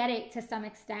you get it to some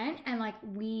extent and like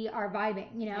we are vibing,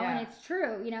 you know, and it's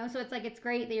true, you know, so it's like it's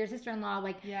great that your sister-in-law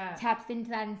like taps into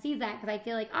that and sees that, because I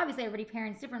feel like obviously everybody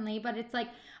parents differently, but it's like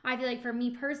I feel like for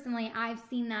me personally I've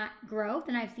seen that growth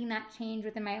and I've seen that change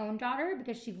within my own daughter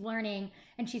because she's learning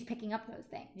and she's picking up those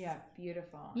things. Yeah,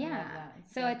 beautiful. Yeah. I love that.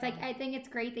 So it's like I think it's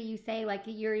great that you say like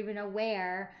you're even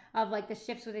aware of like the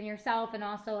shifts within yourself and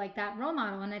also like that role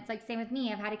model. And it's like same with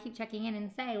me. I've had to keep checking in and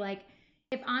say like,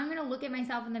 if I'm going to look at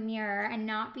myself in the mirror and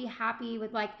not be happy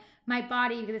with like my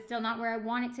body because it's still not where I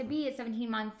want it to be at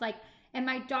 17 months, like, and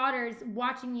my daughter's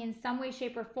watching me in some way,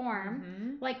 shape or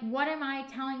form, like, what am I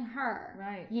telling her?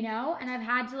 Right. You know? And I've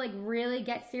had to like really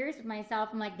get serious with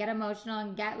myself and like get emotional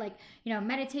and get like, you know,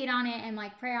 meditate on it and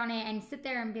like pray on it and sit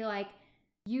there and be like,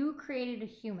 you created a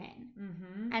human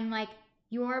and like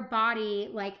your body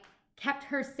like kept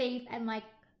her safe and like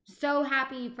so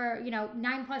happy for, you know,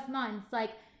 9+ months.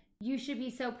 Like, you should be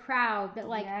so proud that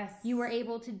like you were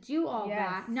able to do all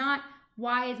that. Not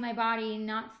why is my body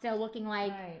not still looking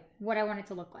like what I want it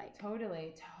to look like.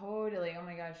 Totally. Oh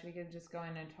my gosh, we could just go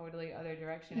in a totally other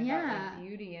direction about like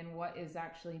beauty and what is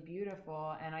actually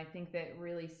beautiful. And I think that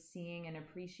really seeing and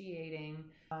appreciating,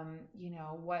 you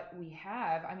know, what we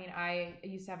have. I mean, I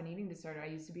used to have an eating disorder. I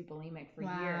used to be bulimic for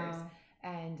years.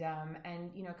 And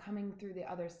you know, coming through the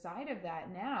other side of that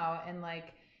now and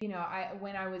like, you know,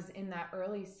 when I was in that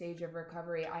early stage of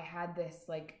recovery, I had this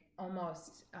like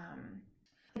almost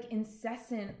like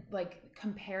incessant like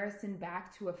comparison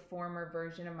back to a former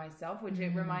version of myself, which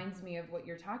it reminds me of what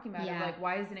you're talking about. Of like,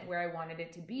 why isn't it where I wanted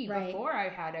it to be? Before I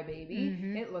had a baby,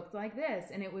 it looked like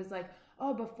this. And it was like,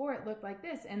 oh, before it looked like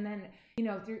this. And then, you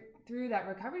know, through that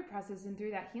recovery process and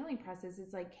through that healing process,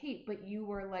 it's like, Kate, but you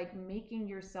were like making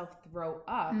yourself throw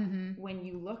up when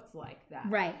you looked like that.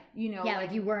 Right. You know,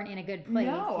 like you weren't in a good place.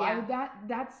 No,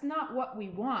 that's not what we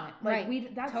want.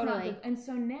 Like that's totally not and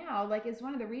so now, like, it's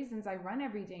one of the reasons I run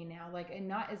every day now, like, and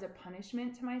not as a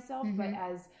punishment to myself, but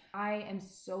as I am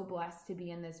so blessed to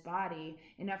be in this body.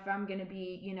 And if I'm going to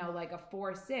be, you know, like a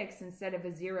 4-6 instead of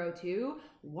a 0-2,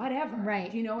 whatever.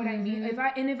 Right. Do you know what I mean?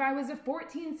 If I was a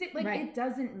 14-6, like it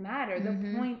doesn't matter.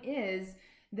 The point is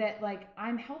that like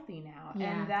I'm healthy now.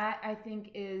 And that I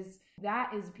think is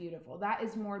beautiful. That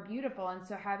is more beautiful. And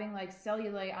so having like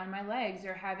cellulite on my legs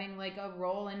or having like a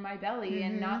roll in my belly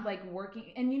and not like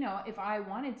working. And you know, if I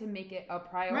wanted to make it a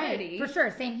priority, for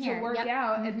sure, same here, to work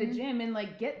out at the gym and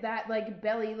like get that like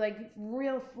belly like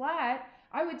real flat,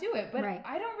 I would do it, but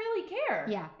I don't really care.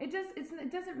 Yeah. It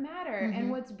doesn't matter.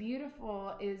 And what's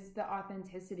beautiful is the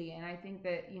authenticity. And I think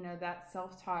that, you know, that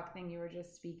self-talk thing you were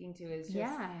just speaking to is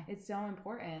just, it's so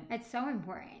important. It's so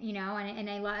important, you know, and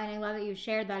I love that you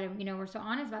shared that. And, you know, we're so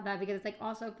honest about that because it's like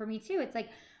also for me too, it's like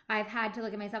I've had to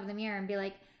look at myself in the mirror and be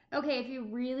like, okay, if you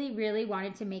really, really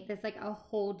wanted to make this like a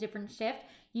whole different shift,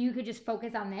 you could just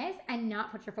focus on this and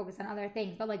not put your focus on other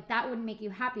things. But like that wouldn't make you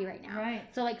happy right now. Right.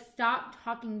 So like stop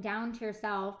talking down to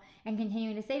yourself and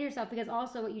continuing to say to yourself, because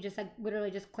also what you just like literally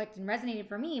just clicked and resonated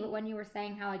for me. But when you were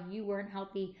saying how like you weren't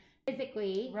healthy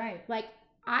physically, right, like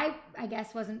I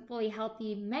guess wasn't fully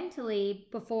healthy mentally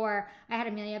before I had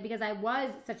Amelia, because I was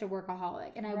such a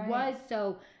workaholic and I was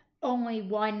so only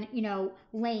one,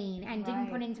 lane, and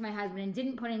didn't put into my husband and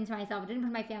didn't put into myself, didn't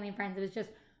put my family and friends. It was just,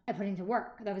 I put into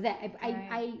work. That was it.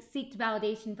 I seeked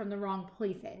validation from the wrong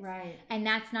places. Right. And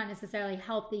that's not necessarily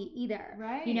healthy either.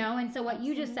 Right. And so what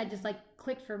you just said just like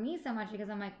clicked for me so much, because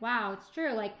I'm like, wow, it's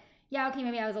true. Like, yeah, okay,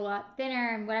 maybe I was a lot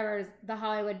thinner and whatever, the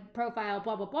Hollywood profile,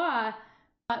 blah, blah, blah.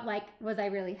 But like, was I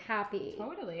really happy?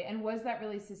 Totally. And was that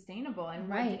really sustainable? And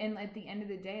and at the end of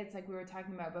the day, it's like we were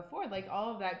talking about before, like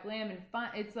all of that glam and fun,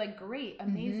 it's like great,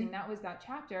 amazing. That was that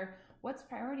chapter. What's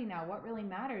priority now? What really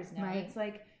matters now? Right. It's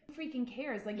like, who freaking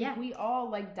cares? Like if we all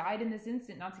like died in this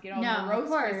instant, not to get all morose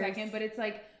for a second, but it's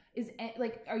like, does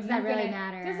that really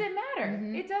matter? Does it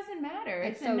matter? It doesn't matter.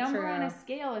 It's a number on a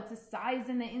scale. It's a size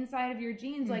in the inside of your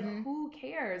jeans. Like who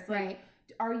cares? Like,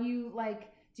 are you like,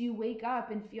 do you wake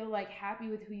up and feel like happy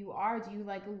with who you are? Do you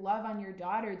like love on your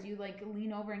daughter? Do you like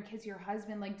lean over and kiss your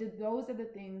husband? Like, those are the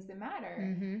things that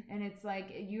matter. And it's like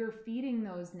you're feeding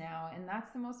those now, and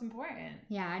that's the most important.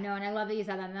 Yeah, I know. And I love that you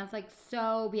said that. And that's like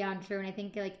so beyond true. And I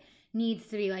think like needs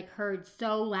to be like heard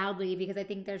so loudly, because I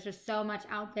think there's just so much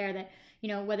out there that,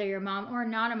 whether you're a mom or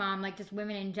not a mom, like just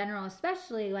women in general,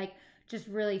 especially, like just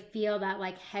really feel that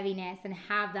like heaviness and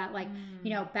have that like,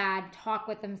 bad talk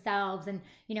with themselves. And,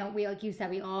 we, like you said,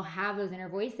 we all have those inner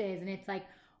voices, and it's like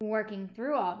working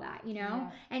through all that,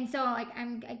 And so like,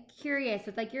 I'm curious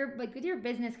with like with your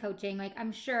business coaching, like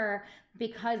I'm sure,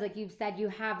 because like you've said, you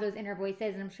have those inner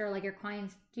voices, and I'm sure like your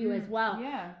clients do as well.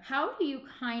 Yeah. How do you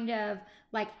kind of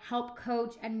like help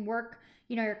coach and work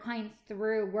your clients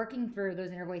through working through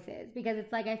those inner voices? Because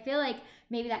it's like, I feel like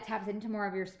maybe that taps into more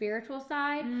of your spiritual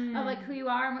side of like who you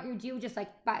are and what you do, just like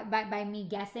by me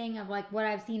guessing of like what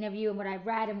I've seen of you and what I've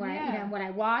read and what I what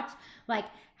I watch. Like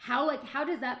how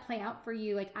does that play out for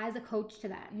you, like as a coach to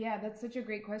that? Yeah, that's such a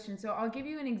great question. So I'll give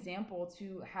you an example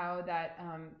to how that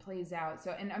plays out.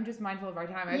 So, and I'm just mindful of our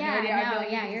time. I have no idea. I feel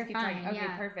like you're fine. Okay,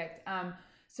 perfect.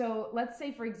 So let's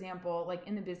say, for example, like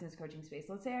in the business coaching space,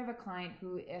 let's say I have a client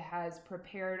who has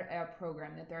prepared a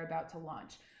program that they're about to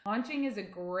launch. Launching is a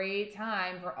great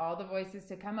time for all the voices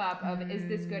to come up of, is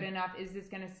this good enough? Is this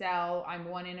going to sell? I'm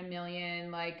 1 in a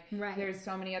million. Like there's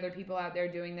so many other people out there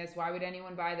doing this. Why would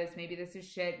anyone buy this? Maybe this is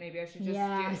shit. Maybe I should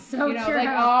just do, true. like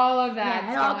all of that.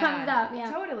 Yeah, it all comes up.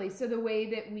 Yeah, totally. So the way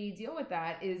that we deal with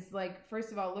that is like,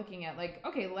 first of all, looking at like,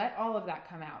 okay, let all of that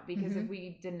come out, because if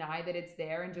we deny that it's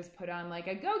there and just put on like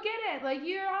a go get it, like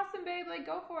you're awesome, babe, like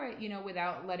go for it,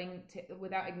 without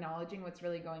without acknowledging what's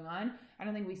really going on, I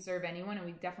don't think we serve anyone, and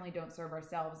we definitely don't serve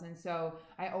ourselves. And so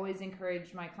I always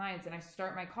encourage my clients, and I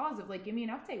start my calls of like, give me an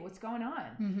update, what's going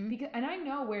on? Because, and I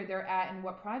know where they're at and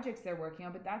what projects they're working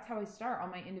on, but that's how I start on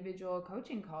my individual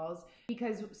coaching calls,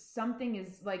 because something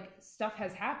is like, stuff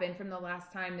has happened from the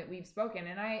last time that we've spoken.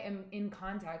 And I am in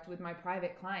contact with my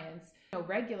private clients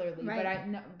regularly,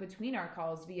 but between our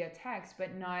calls via text,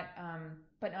 but not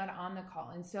on the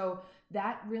call. And so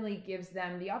that really gives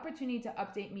them the opportunity to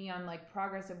update me on like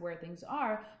progress of where things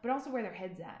are, but also where their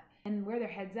head's at. And where their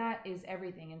head's at is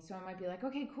everything. And so it might be like,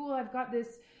 okay, cool, I've got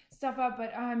this stuff up,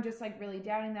 but I'm just like really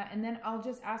doubting that. And then I'll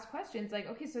just ask questions like,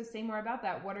 okay, so say more about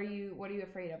that. What are you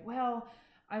afraid of? Well,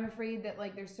 I'm afraid that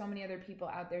like there's so many other people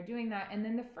out there doing that. And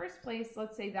then the first place,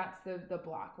 let's say that's the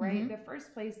block, right? The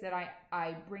first place that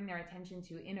I bring their attention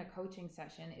to in a coaching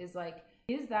session is like,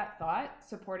 is that thought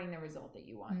supporting the result that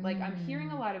you want? Like I'm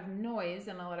hearing a lot of noise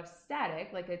and a lot of static,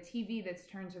 like a TV that's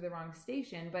turned to the wrong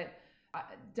station, but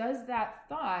does that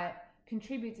thought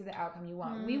contribute to the outcome you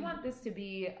want? We want this to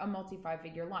be a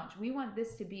multi-5-figure launch. We want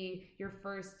this to be your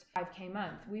first 5K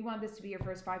month. We want this to be your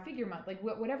first 5-figure month, like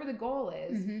whatever the goal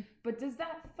is. But does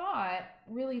that thought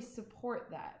really support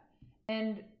that?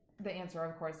 And the answer,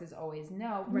 of course, is always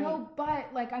no. No, but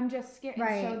like I'm just scared.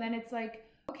 And so then it's like,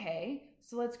 okay,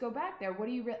 so let's go back there. What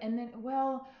do you and then,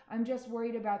 well, I'm just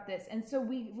worried about this. And so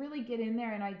we really get in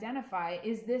there and identify,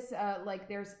 is this like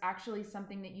there's actually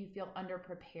something that you feel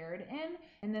underprepared in?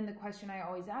 And then the question I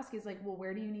always ask is like, well,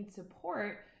 where do you need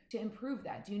support to improve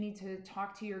that? Do you need to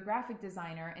talk to your graphic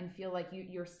designer and feel like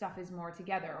your stuff is more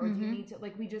together? Or do you need to,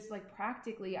 like, we just like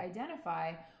practically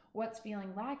identify what's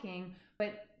feeling lacking.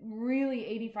 But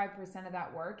really 85% of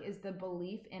that work is the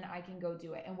belief in I can go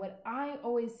do it. And what I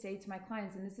always say to my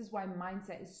clients, and this is why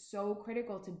mindset is so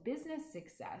critical to business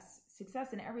success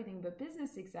in everything, but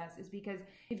business success, is because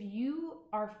if you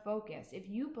are focused, if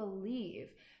you believe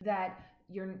that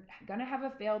you're going to have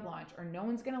a failed launch, or no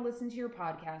one's going to listen to your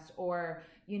podcast, or,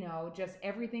 just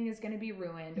everything is going to be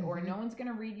ruined, or no one's going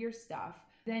to read your stuff,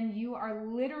 then you are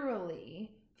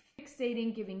literally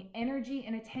fixating, giving energy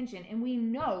and attention. And we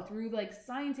know through like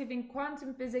scientific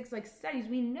quantum physics, like studies,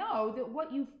 we know that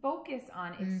what you focus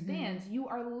on expands. You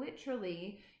are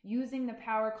literally using the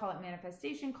power, call it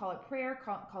manifestation, call it prayer,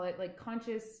 call it like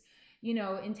conscious,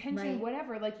 intention,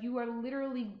 whatever. Like you are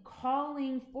literally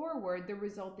calling forward the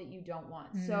result that you don't want.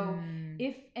 So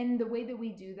and the way that we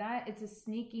do that, it's a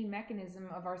sneaky mechanism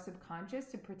of our subconscious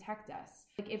to protect us.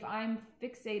 Like if I'm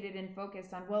fixated and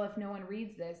focused on, well, if no one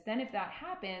reads this, then if that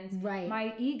happens,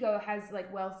 my ego has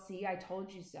like, well, see, I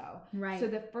told you so. Right. So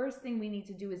the first thing we need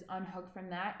to do is unhook from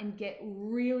that and get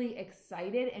really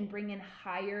excited and bring in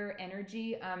higher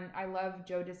energy. I love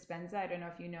Joe Dispenza. I don't know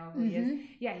if you know who he is.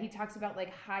 Yeah, he talks about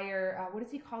like higher, what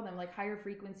does he call them? Like higher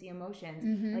frequency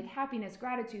emotions, like happiness,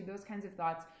 gratitude, those kinds of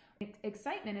thoughts.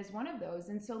 Excitement is one of those.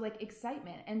 And so like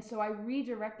excitement. And so I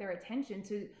redirect their attention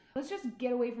to, let's just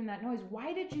get away from that noise.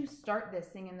 Why did you start this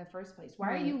thing in the first place?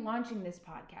 Why are you launching this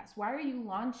podcast? Why are you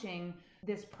launching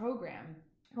this program?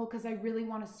 Well, because I really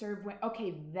want to serve.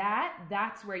 Okay,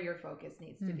 that's where your focus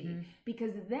needs to be.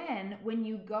 Because then when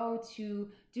you go to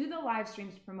do the live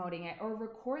streams promoting it or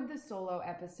record the solo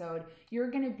episode,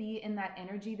 you're going to be in that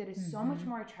energy that is so much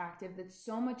more attractive, that's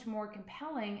so much more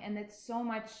compelling, and that's so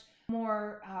much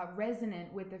more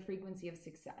resonant with the frequency of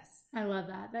success. I love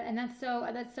that. And that's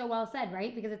so well said,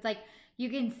 right? Because it's like, you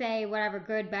can say whatever,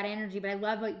 good, bad energy, but I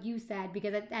love what you said,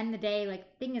 because at the end of the day,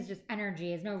 like, thing is just energy.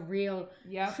 There's no real,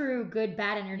 true, good,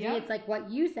 bad energy. It's like what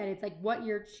you said. It's like what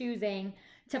you're choosing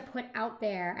to put out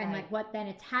there, and like what then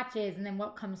attaches, and then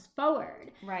what comes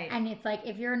forward. Right. And it's like,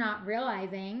 if you're not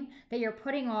realizing that you're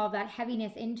putting all of that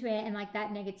heaviness into it and like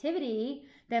that negativity,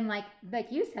 then like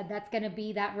you said, that's going to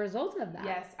be that result of that.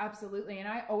 Yes, absolutely. And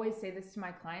I always say this to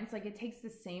my clients, like it takes the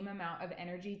same amount of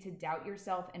energy to doubt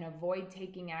yourself and avoid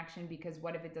taking action, because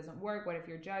what if it doesn't work? What if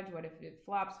you're judged? What if it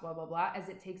flops? Blah, blah, blah, as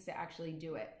it takes to actually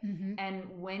do it. And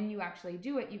when you actually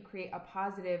do it, you create a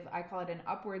positive, I call it an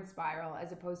upward spiral,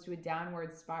 as opposed to a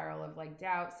downward spiral of like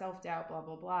doubt, self-doubt, blah,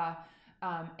 blah, blah.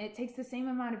 It takes the same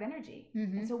amount of energy.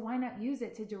 And so why not use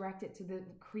it to direct it to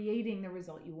creating the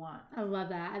result you want? I love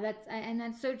that.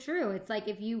 That's so true. It's like,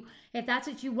 if that's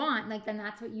what you want, like, then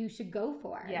that's what you should go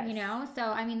for, So,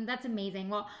 I mean, that's amazing.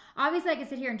 Well, obviously I could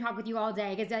sit here and talk with you all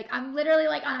day, because like, I'm literally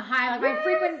like on a high, like my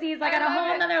frequency is like at a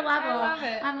whole nother level. I love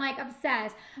it. I'm like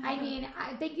obsessed. I mean,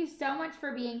 thank you so much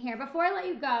for being here. Before I let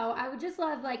you go, I would just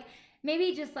love like,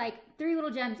 maybe just like 3 little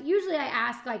gems. Usually I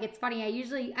ask, like, it's funny, I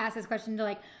usually ask this question to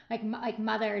like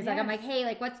mothers. Yes. Like I'm like, hey,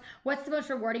 like what's the most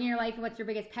rewarding in your life, and what's your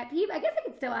biggest pet peeve? I guess I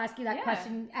could still ask you that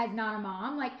question as not a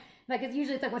mom. Like it's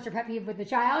usually it's like, what's your pet peeve with the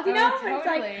child, you know?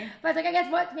 Totally. But it's like, I guess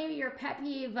what's maybe your pet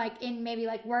peeve like in maybe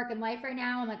like work and life right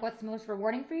now, and like what's the most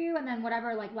rewarding for you, and then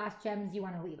whatever like last gems you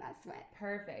want to leave us with.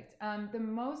 Perfect. The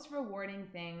most rewarding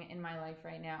thing in my life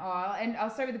right now. I'll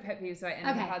start with the pet peeve so I end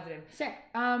on positive. Sure.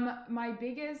 My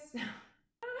biggest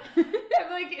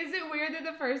I'm like, is it weird that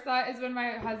the first thought is when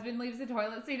my husband leaves the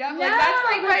toilet seat up? No, like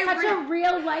that's like such a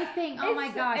real life thing. Oh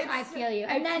my gosh, I feel you.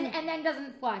 And then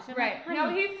doesn't flush. I'm right. Like, no,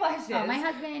 he flushes. Oh, my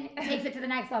husband takes it to the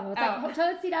next level. It's like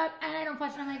toilet seat up, and I don't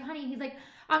flush. And I'm like, honey, he's like,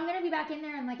 I'm gonna be back in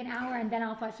there in like an hour, and then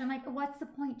I'll flush. And I'm like, what's the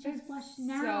point? Just flush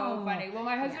now. So funny. Well,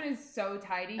 my husband is so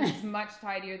tidy. He's much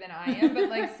tidier than I am, but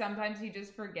like sometimes he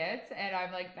just forgets, and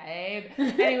I'm like, babe.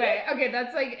 Anyway, okay,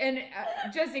 that's like, and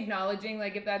just acknowledging,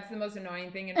 like, if that's the most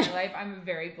annoying thing in my life, I'm a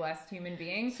very blessed human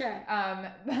being. Sure.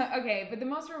 Okay, but the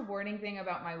most rewarding thing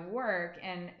about my work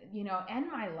and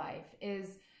my life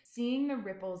is seeing the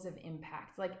ripples of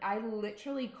impact. Like, I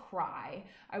literally cry.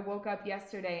 I woke up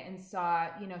yesterday and saw,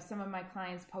 some of my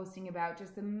clients posting about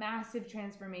just the massive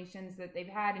transformations that they've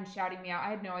had and shouting me out. I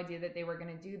had no idea that they were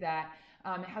going to do that.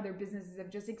 How their businesses have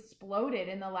just exploded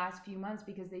in the last few months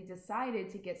because they decided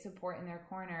to get support in their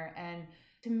corner. And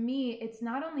to me, it's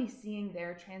not only seeing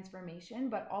their transformation,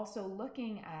 but also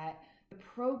looking at the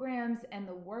programs and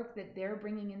the work that they're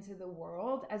bringing into the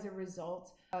world as a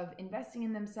result of investing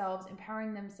in themselves,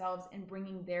 empowering themselves, and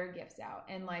bringing their gifts out.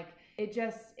 And like,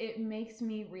 it makes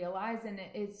me realize, and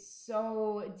it is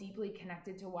so deeply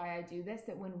connected to why I do this,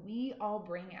 that when we all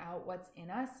bring out what's in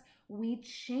us, we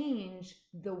change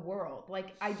the world.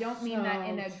 Like, I don't mean that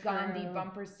in a Gandhi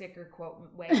bumper sticker quote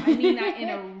way. I mean that in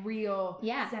a real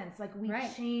sense. Like, we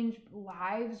change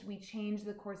lives. We change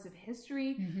the course of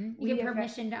history. We give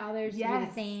permission to others to do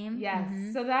the same. Yes.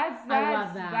 So that's I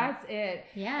love that. That's it.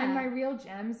 Yeah. And my real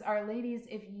gems are, ladies,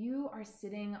 if you are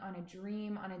sitting on a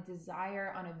dream, on a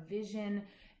desire, on a vision,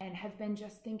 and have been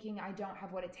just thinking, I don't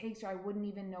have what it takes, or I wouldn't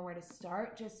even know where to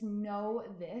start, just know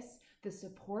this. The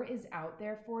support is out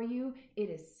there for you.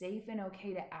 It is safe and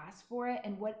okay to ask for it.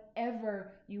 And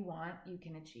whatever you want, you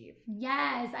can achieve.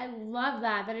 Yes, I love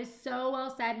that. That is so well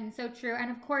said and so true.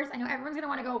 And of course, I know everyone's going to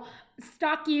want to go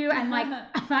stalk you and like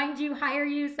find you, hire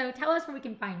you. So tell us where we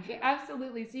can find you.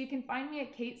 Absolutely. So you can find me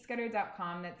at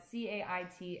katescudder.com. That's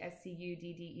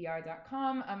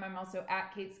CAITSCUDDER.com. I'm also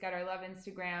at Kate Scudder. I love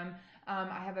Instagram.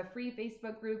 I have a free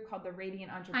Facebook group called The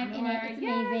Radiant Entrepreneur. I'm in it. It's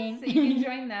amazing. So you can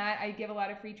join that. I give a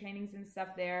lot of free trainings and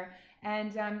stuff there.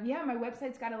 And my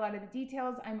website's got a lot of the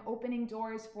details. I'm opening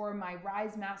doors for my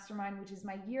Rise Mastermind, which is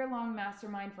my year-long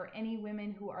mastermind for any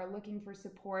women who are looking for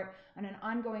support on an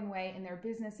ongoing way in their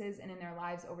businesses and in their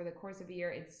lives over the course of a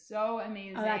year. It's so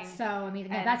amazing. Oh, that's so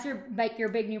amazing. And that's your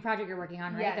big new project you're working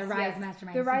on, right? Yes, the Rise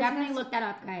Mastermind. The Rise definitely look that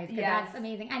up, guys, because that's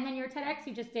amazing. And then your TEDx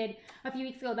you just did a few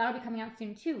weeks ago, that'll be coming out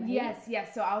soon too, right?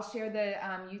 Yes. So I'll share the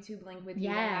YouTube link with you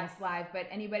when that's live. But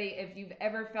anybody, if you've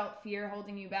ever felt fear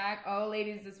holding you back,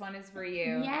 ladies, this one is for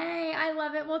you. Yay, I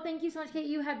love it. Well, thank you so much, Kate.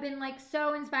 You have been like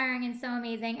so inspiring and so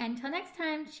amazing. Until next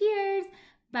time, cheers.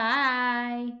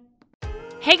 Bye.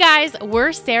 Hey guys,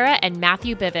 we're Sarah and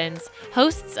Matthew Bivens,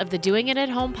 hosts of the Doing It at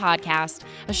Home podcast,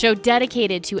 a show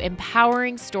dedicated to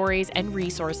empowering stories and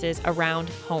resources around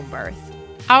home birth.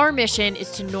 Our mission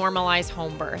is to normalize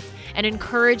home birth and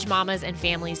encourage mamas and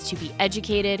families to be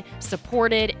educated,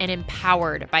 supported, and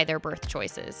empowered by their birth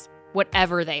choices,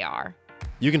 whatever they are.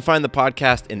 You can find the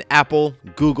podcast in Apple,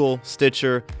 Google,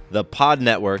 Stitcher, the Pod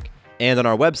Network, and on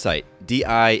our website,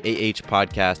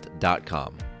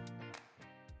 diahpodcast.com.